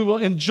sin. We will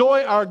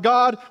enjoy our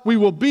God. We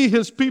will be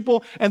his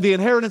people and the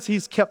inheritance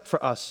he's kept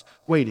for us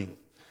waiting.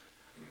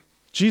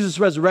 Jesus'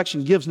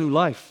 resurrection gives new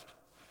life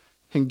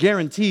and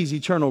guarantees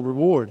eternal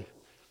reward.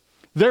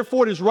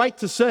 Therefore, it is right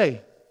to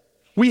say,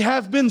 we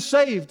have been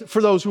saved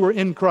for those who are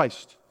in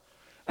Christ.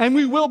 And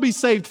we will be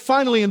saved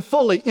finally and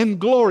fully in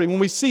glory when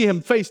we see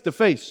him face to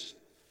face.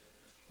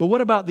 But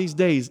what about these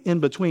days in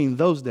between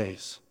those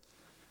days?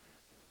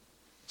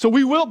 So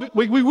we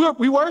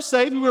were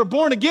saved, we were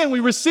born again,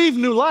 we received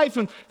new life,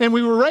 and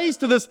we were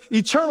raised to this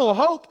eternal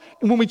hope.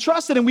 And when we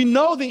trust it and we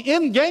know the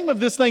end game of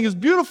this thing is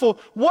beautiful,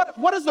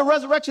 what does the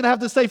resurrection have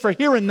to say for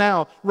here and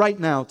now, right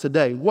now,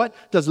 today? What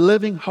does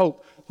living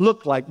hope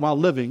look like while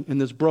living in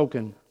this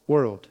broken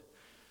world?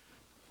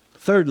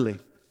 Thirdly,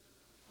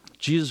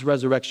 Jesus'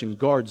 resurrection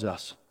guards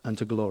us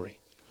unto glory.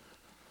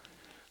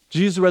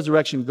 Jesus'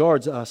 resurrection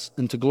guards us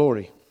into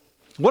glory.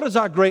 What is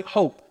our great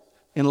hope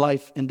in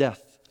life and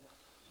death?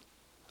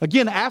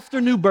 Again,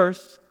 after new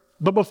birth,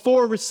 but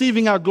before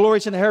receiving our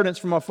glorious inheritance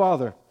from our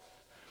Father,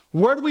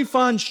 where do we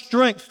find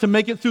strength to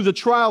make it through the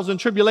trials and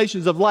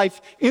tribulations of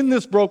life in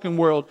this broken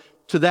world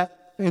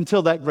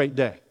until that great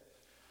day?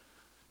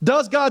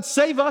 Does God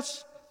save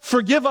us,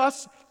 forgive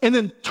us, and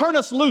then turn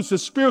us loose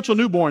as spiritual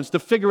newborns to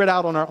figure it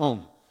out on our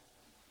own?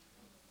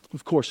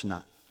 Of course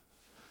not.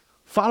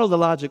 Follow the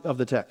logic of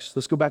the text.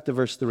 Let's go back to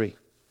verse 3.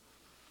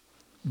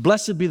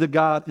 Blessed be the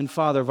God and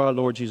Father of our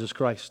Lord Jesus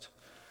Christ.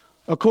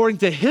 According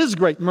to his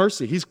great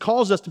mercy, he's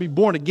caused us to be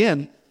born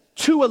again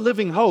to a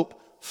living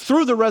hope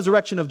through the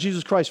resurrection of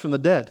Jesus Christ from the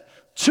dead,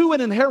 to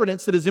an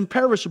inheritance that is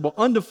imperishable,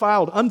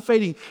 undefiled,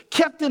 unfading,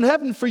 kept in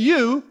heaven for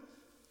you,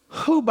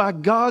 who by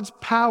God's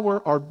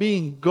power are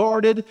being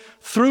guarded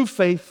through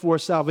faith for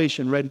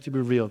salvation ready to be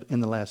revealed in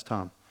the last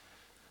time.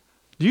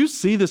 Do you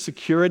see the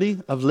security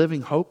of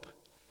living hope?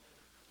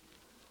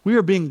 We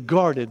are being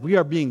guarded. We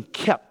are being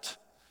kept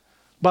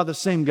by the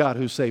same God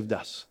who saved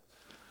us.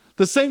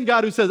 The same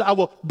God who says, I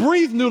will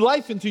breathe new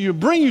life into you,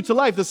 bring you to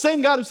life. The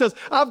same God who says,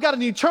 I've got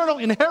an eternal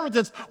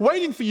inheritance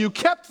waiting for you,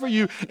 kept for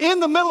you.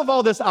 In the middle of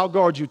all this, I'll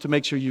guard you to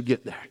make sure you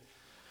get there.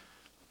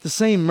 The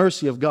same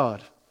mercy of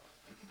God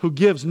who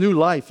gives new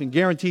life and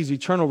guarantees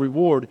eternal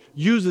reward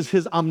uses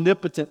his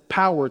omnipotent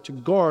power to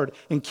guard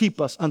and keep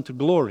us unto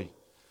glory.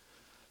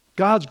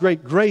 God's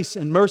great grace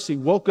and mercy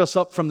woke us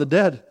up from the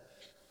dead.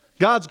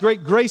 God's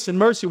great grace and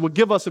mercy will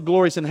give us a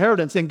glorious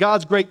inheritance, and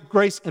God's great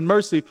grace and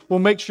mercy will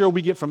make sure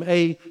we get from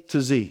A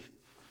to Z.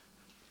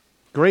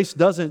 Grace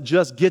doesn't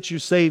just get you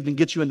saved and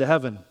get you into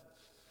heaven.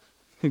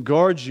 It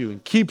guards you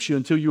and keeps you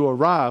until you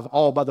arrive,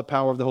 all by the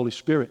power of the Holy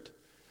Spirit.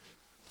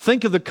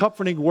 Think of the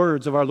comforting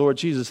words of our Lord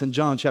Jesus in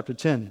John chapter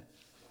 10.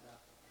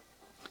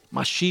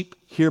 My sheep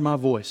hear my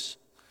voice,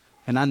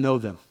 and I know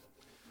them,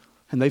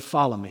 and they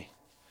follow me.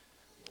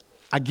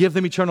 I give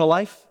them eternal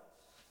life,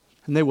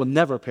 and they will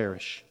never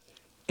perish,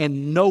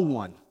 and no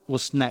one will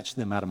snatch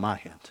them out of my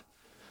hand.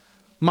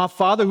 My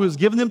Father who has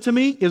given them to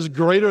me is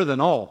greater than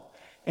all,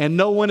 and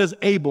no one is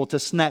able to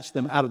snatch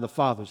them out of the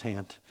Father's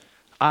hand.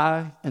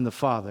 I and the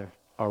Father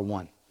are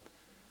one.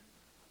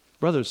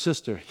 Brother or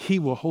sister, he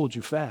will hold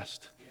you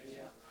fast.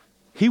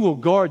 He will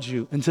guard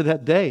you until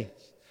that day.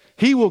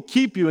 He will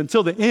keep you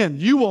until the end.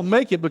 You will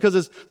make it because,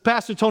 as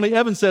Pastor Tony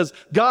Evans says,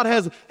 God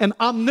has an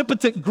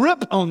omnipotent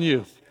grip on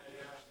you.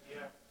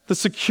 The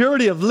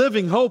security of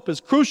living hope is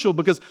crucial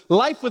because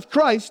life with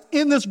Christ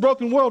in this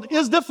broken world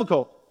is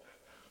difficult.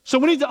 So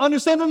we need to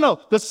understand and know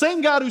the same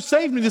God who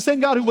saved me, the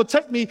same God who will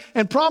take me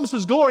and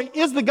promises glory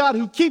is the God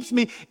who keeps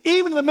me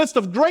even in the midst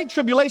of great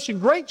tribulation,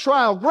 great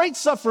trial, great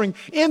suffering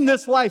in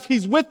this life.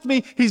 He's with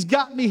me. He's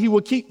got me. He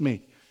will keep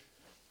me.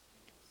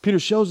 Peter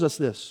shows us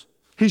this.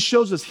 He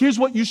shows us here's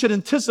what you should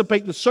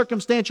anticipate the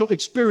circumstantial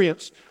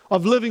experience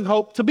of living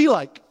hope to be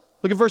like.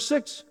 Look at verse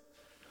 6.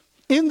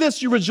 In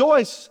this you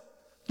rejoice,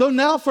 though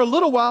now for a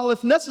little while,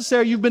 if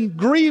necessary, you've been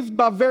grieved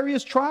by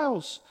various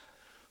trials,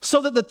 so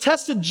that the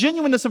tested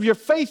genuineness of your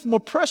faith, more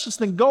precious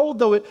than gold,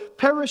 though it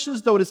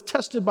perishes, though it is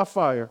tested by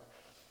fire,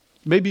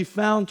 may be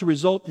found to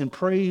result in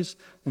praise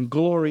and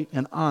glory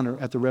and honor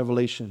at the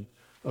revelation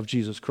of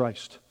Jesus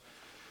Christ.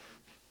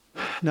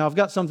 Now, I've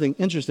got something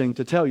interesting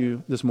to tell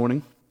you this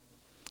morning.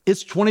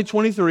 It's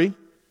 2023,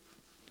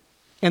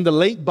 and the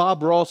late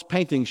Bob Ross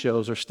painting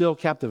shows are still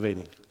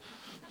captivating.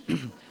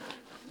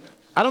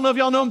 I don't know if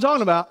y'all know what I'm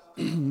talking about.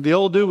 The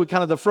old dude with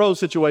kind of the fro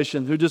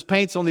situation who just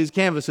paints on these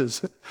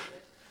canvases.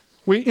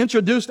 We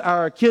introduced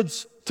our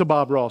kids to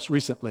Bob Ross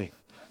recently,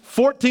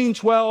 14,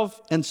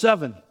 12, and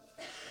 7.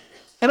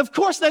 And of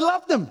course, they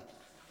loved him.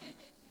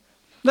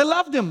 They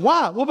loved him.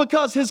 Why? Well,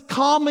 because his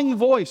calming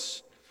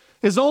voice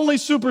is only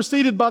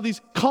superseded by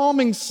these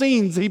calming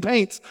scenes he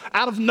paints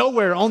out of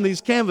nowhere on these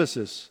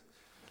canvases.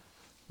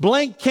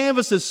 Blank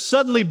canvases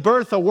suddenly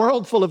birth a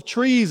world full of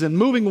trees and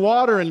moving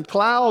water and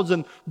clouds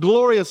and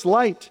glorious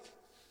light.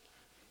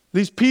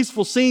 These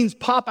peaceful scenes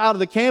pop out of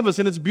the canvas,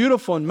 and it's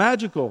beautiful and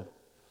magical.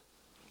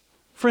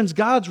 Friends,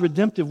 God's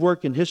redemptive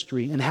work in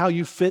history and how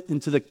you fit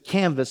into the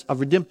canvas of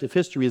redemptive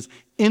history is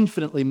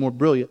infinitely more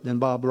brilliant than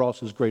Bob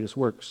Ross's greatest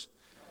works.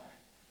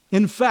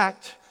 In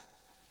fact,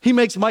 he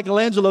makes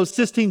Michelangelo's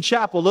Sistine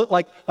Chapel look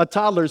like a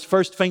toddler's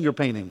first finger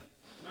painting.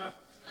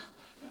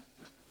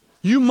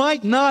 You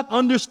might not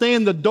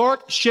understand the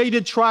dark,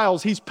 shaded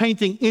trials he's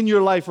painting in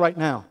your life right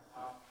now.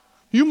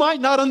 You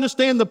might not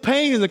understand the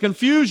pain and the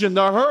confusion,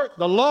 the hurt,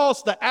 the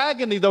loss, the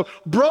agony, the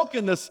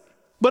brokenness.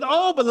 But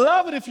oh,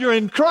 beloved, if you're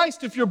in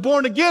Christ, if you're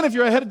born again, if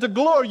you're headed to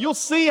glory, you'll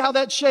see how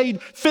that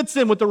shade fits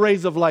in with the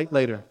rays of light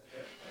later.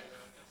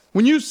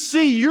 When you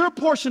see your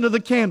portion of the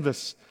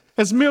canvas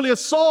as merely a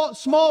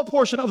small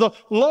portion of the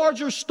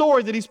larger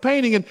story that he's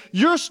painting, and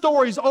your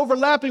stories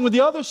overlapping with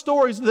the other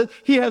stories that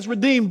he has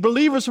redeemed,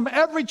 believers from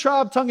every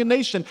tribe, tongue, and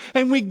nation,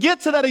 and we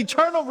get to that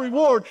eternal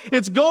reward,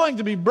 it's going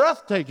to be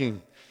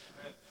breathtaking.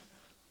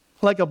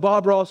 Like a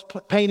Bob Ross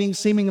painting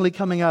seemingly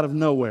coming out of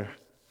nowhere.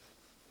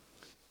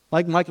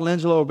 Like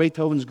Michelangelo or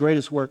Beethoven's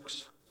greatest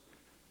works.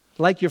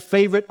 Like your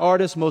favorite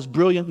artist's most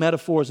brilliant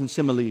metaphors and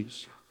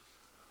similes.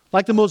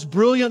 Like the most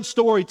brilliant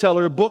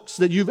storyteller books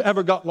that you've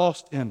ever got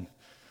lost in.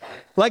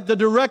 Like the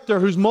director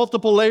whose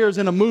multiple layers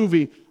in a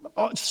movie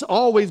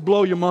always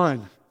blow your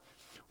mind.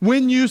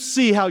 When you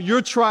see how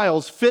your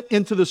trials fit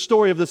into the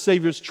story of the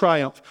Savior's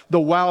triumph, the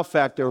wow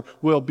factor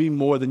will be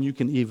more than you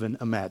can even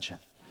imagine.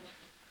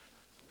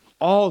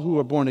 All who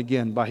are born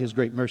again by His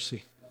great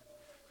mercy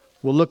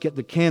will look at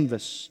the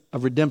canvas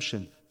of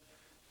redemption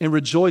and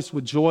rejoice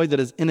with joy that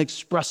is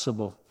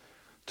inexpressible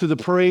to the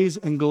praise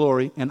and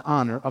glory and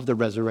honor of the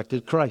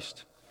resurrected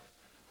Christ.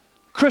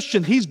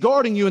 Christian, He's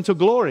guarding you into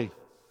glory.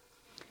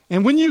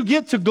 And when you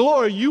get to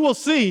glory, you will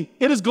see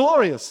it is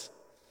glorious.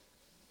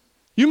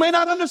 You may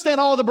not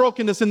understand all the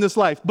brokenness in this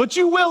life, but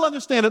you will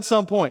understand at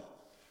some point.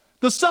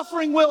 The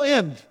suffering will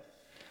end,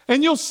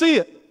 and you'll see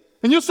it.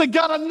 And you'll say,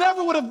 God, I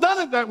never would have done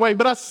it that way,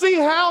 but I see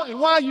how and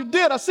why you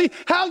did. I see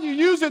how you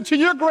use it to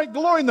your great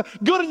glory and the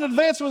good and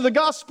advancement of the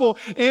gospel,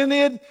 and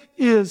it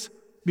is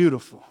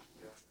beautiful.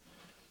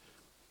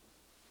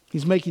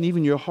 He's making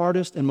even your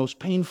hardest and most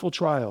painful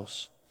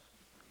trials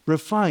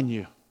refine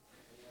you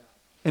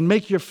and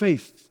make your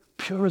faith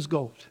pure as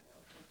gold.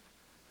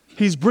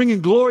 He's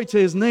bringing glory to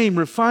His name,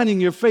 refining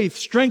your faith,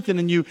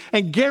 strengthening you,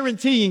 and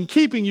guaranteeing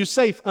keeping you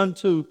safe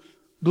unto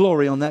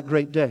glory on that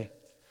great day.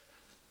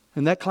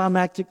 And that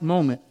climactic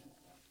moment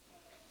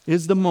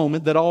is the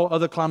moment that all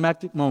other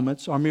climactic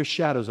moments are mere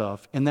shadows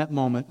of, and that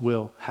moment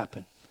will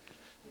happen.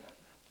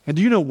 And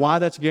do you know why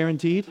that's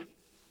guaranteed?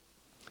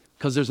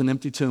 Because there's an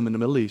empty tomb in the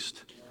Middle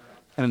East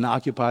and an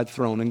occupied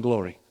throne in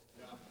glory.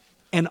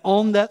 And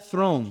on that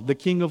throne, the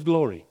King of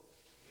glory,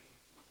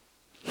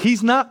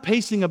 He's not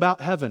pacing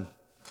about heaven,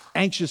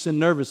 anxious and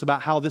nervous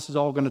about how this is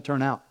all going to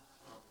turn out.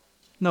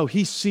 No,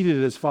 He's seated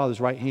at His Father's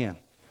right hand,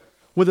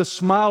 with a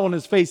smile on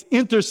His face,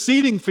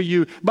 interceding for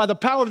you by the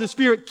power of the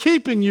Spirit,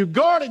 keeping you,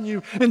 guarding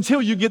you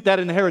until you get that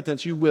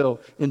inheritance you will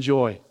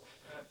enjoy.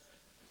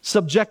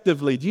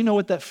 Subjectively, do you know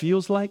what that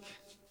feels like?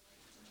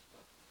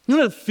 You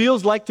know what it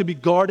feels like to be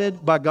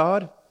guarded by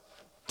God?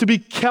 To be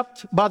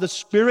kept by the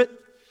Spirit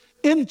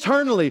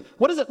Internally,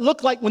 what does it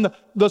look like when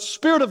the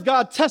Spirit of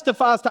God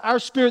testifies to our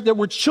spirit that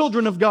we're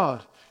children of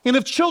God? And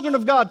if children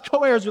of God,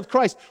 co-heirs with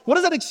Christ, what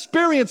does that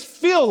experience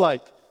feel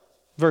like?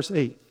 Verse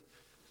 8,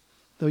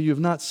 though you have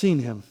not seen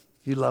him,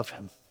 you love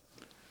him.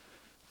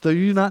 Though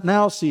you do not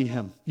now see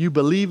him, you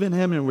believe in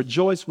him and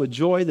rejoice with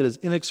joy that is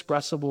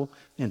inexpressible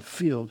and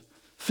filled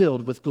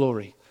with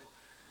glory.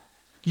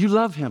 You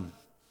love him.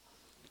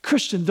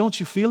 Christian, don't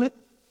you feel it?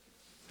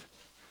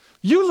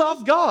 You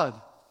love God.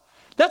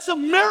 That's a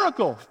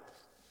miracle.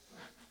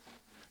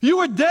 You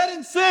were dead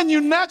in sin.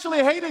 You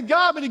naturally hated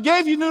God, but he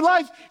gave you new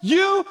life.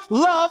 You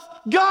love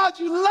God.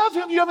 You love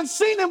him. You haven't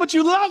seen him, but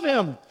you love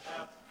him.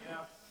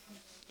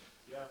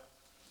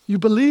 You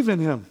believe in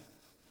him.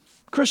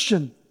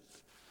 Christian,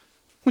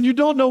 when you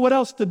don't know what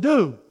else to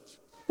do,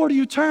 where do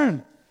you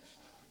turn?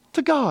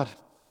 To God.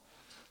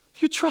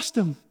 You trust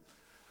him.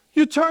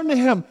 You turn to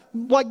him.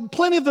 Like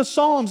plenty of the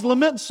Psalms,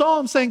 lament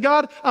Psalms saying,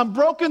 God, I'm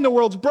broken. The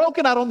world's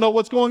broken. I don't know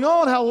what's going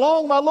on. How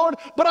long, my Lord?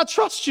 But I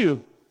trust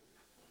you.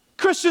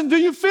 Christian, do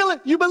you feel it?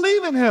 You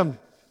believe in him.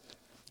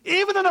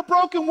 Even in a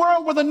broken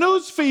world where the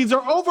news feeds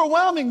are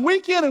overwhelming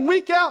week in and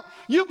week out,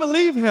 you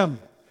believe him.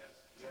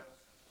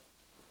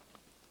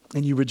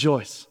 And you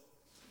rejoice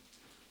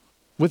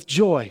with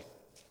joy,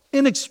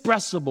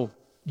 inexpressible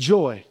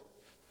joy.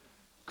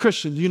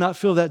 Christian, do you not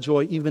feel that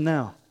joy even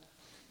now?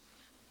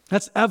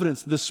 That's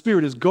evidence that the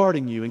Spirit is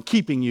guarding you and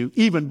keeping you,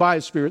 even by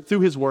his Spirit,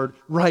 through his word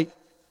right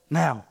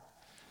now.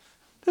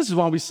 This is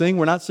why we sing.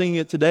 We're not singing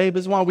it today, but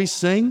this is why we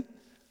sing.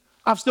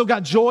 I've still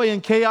got joy in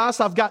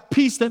chaos. I've got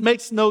peace that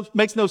makes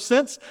no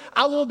sense.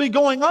 I won't be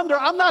going under.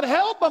 I'm not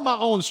held by my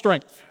own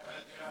strength.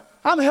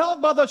 I'm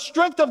held by the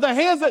strength of the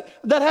hands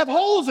that have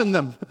holes in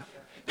them.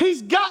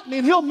 He's got me,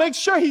 and he'll make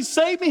sure he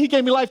saved me. He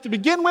gave me life to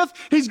begin with.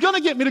 He's going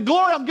to get me to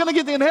glory. I'm going to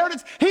get the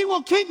inheritance. He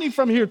will keep me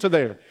from here to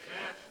there.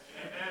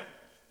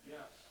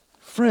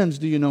 Friends,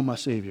 do you know my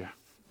Savior?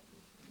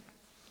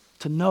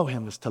 To know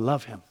him is to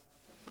love him.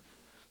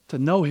 To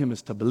know him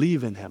is to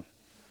believe in him.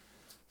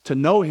 To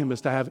know him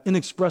is to have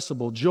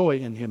inexpressible joy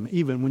in him,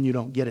 even when you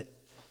don't get it.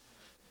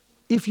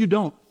 If you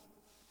don't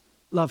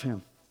love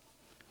him,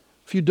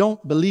 if you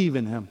don't believe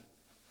in him,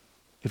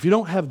 if you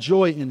don't have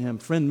joy in him,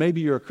 friend, maybe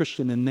you're a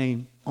Christian in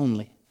name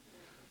only.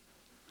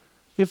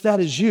 If that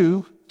is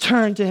you,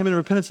 turn to him in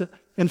repentance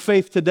and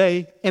faith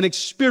today and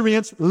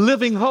experience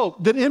living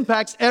hope that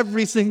impacts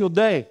every single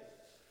day.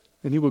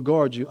 And he will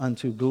guard you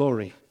unto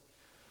glory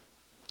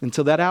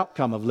until that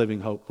outcome of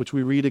living hope, which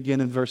we read again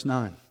in verse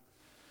 9.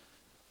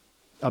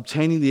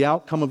 Obtaining the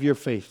outcome of your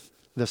faith,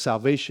 the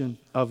salvation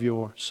of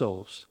your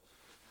souls.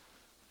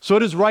 So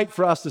it is right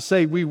for us to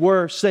say we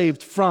were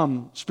saved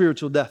from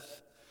spiritual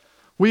death.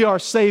 We are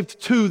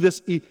saved to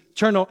this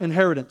eternal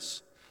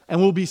inheritance, and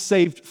we'll be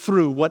saved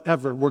through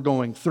whatever we're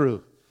going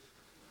through.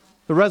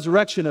 The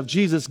resurrection of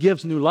Jesus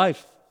gives new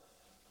life.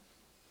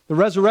 The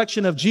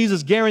resurrection of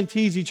Jesus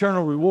guarantees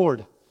eternal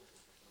reward.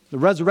 The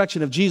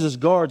resurrection of Jesus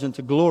guards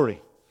into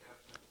glory.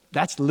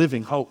 That's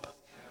living hope.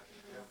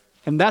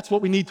 And that's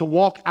what we need to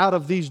walk out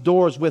of these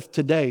doors with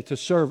today to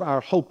serve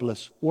our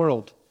hopeless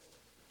world.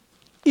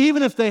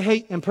 Even if they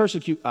hate and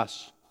persecute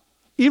us,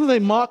 even if they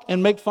mock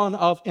and make fun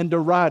of and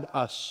deride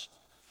us,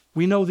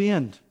 we know the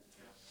end.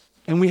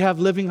 And we have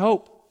living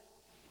hope.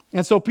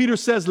 And so Peter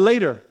says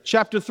later,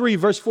 chapter 3,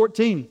 verse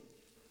 14,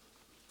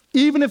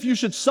 even if you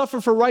should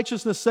suffer for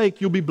righteousness' sake,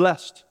 you'll be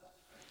blessed.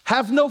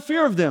 Have no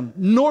fear of them,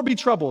 nor be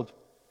troubled.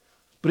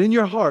 But in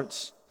your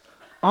hearts,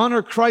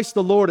 honor Christ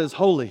the Lord as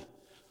holy,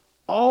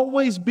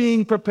 always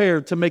being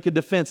prepared to make a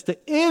defense to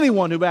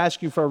anyone who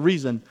asks you for a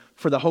reason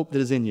for the hope that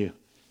is in you.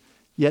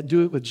 Yet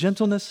do it with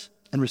gentleness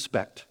and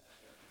respect.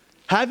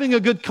 Having a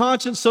good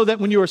conscience so that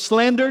when you are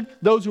slandered,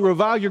 those who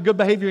revile your good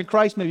behavior in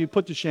Christ may be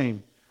put to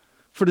shame.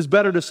 For it is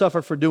better to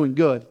suffer for doing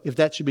good, if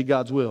that should be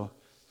God's will,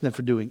 than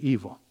for doing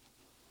evil.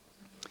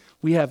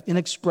 We have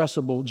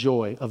inexpressible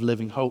joy of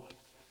living hope.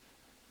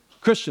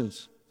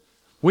 Christians,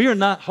 we are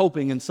not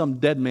hoping in some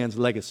dead man's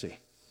legacy.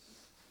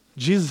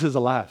 Jesus is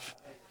alive.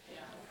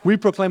 We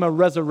proclaim a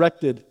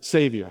resurrected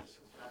Savior.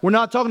 We're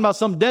not talking about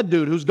some dead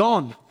dude who's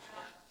gone.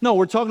 No,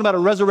 we're talking about a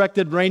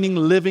resurrected, reigning,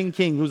 living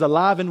King who's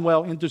alive and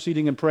well,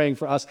 interceding and praying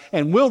for us,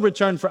 and will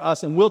return for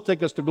us and will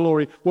take us to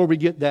glory where we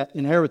get that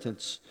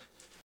inheritance.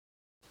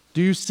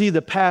 Do you see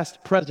the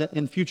past, present,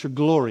 and future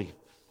glory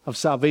of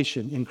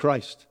salvation in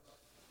Christ?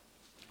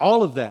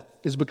 All of that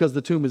is because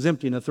the tomb is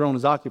empty and the throne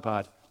is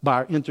occupied by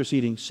our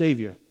interceding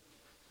Savior.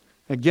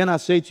 Again, I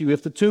say to you,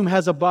 if the tomb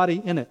has a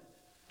body in it,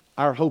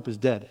 our hope is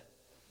dead.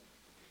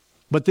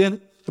 But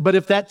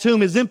if that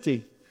tomb is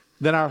empty,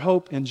 then our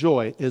hope and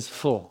joy is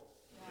full.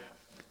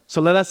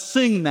 So let us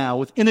sing now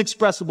with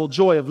inexpressible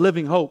joy of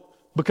living hope,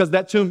 because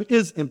that tomb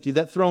is empty,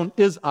 that throne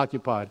is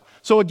occupied.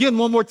 So again,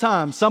 one more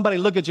time, somebody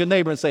look at your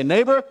neighbor and say,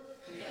 neighbor,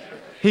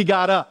 he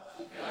got up.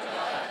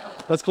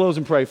 Let's close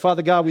and pray.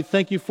 Father God, we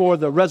thank you for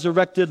the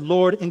resurrected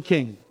Lord and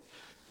King.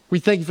 We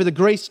thank you for the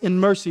grace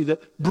and mercy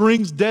that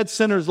brings dead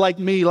sinners like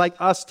me, like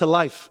us, to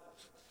life.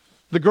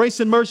 The grace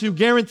and mercy who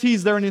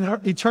guarantees their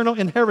eternal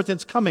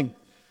inheritance coming.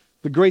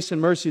 The grace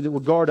and mercy that will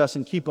guard us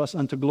and keep us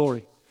unto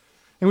glory.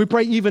 And we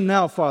pray even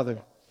now, Father,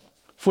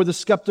 for the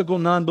skeptical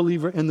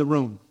non-believer in the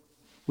room.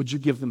 Would you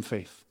give them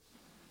faith?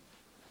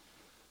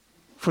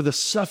 For the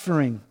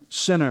suffering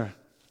sinner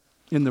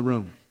in the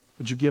room,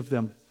 would you give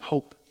them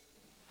hope?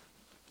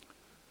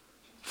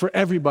 For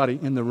everybody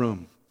in the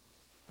room,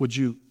 would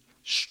you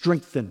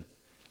strengthen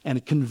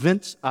and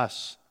convince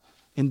us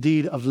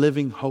indeed of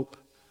living hope,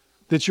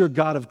 that you're a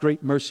God of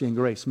great mercy and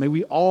grace. May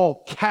we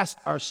all cast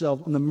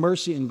ourselves on the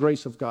mercy and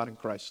grace of God in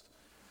Christ.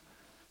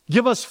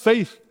 Give us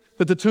faith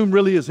that the tomb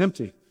really is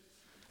empty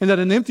and that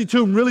an empty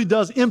tomb really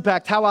does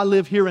impact how I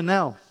live here and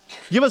now.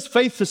 Give us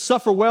faith to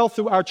suffer well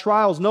through our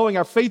trials, knowing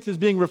our faith is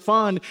being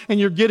refined and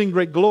you're getting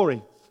great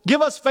glory.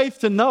 Give us faith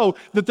to know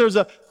that there's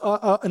an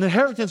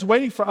inheritance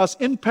waiting for us,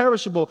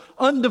 imperishable,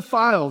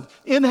 undefiled,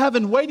 in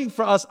heaven waiting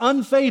for us,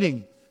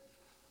 unfading.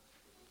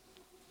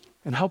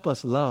 And help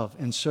us love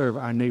and serve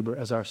our neighbor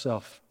as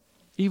ourselves,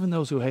 even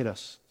those who hate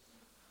us.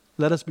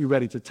 Let us be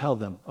ready to tell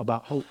them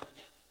about hope,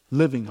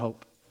 living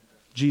hope,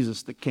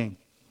 Jesus the King.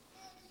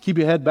 Keep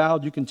your head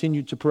bowed. You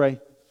continue to pray,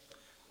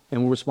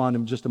 and we'll respond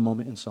in just a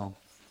moment in song.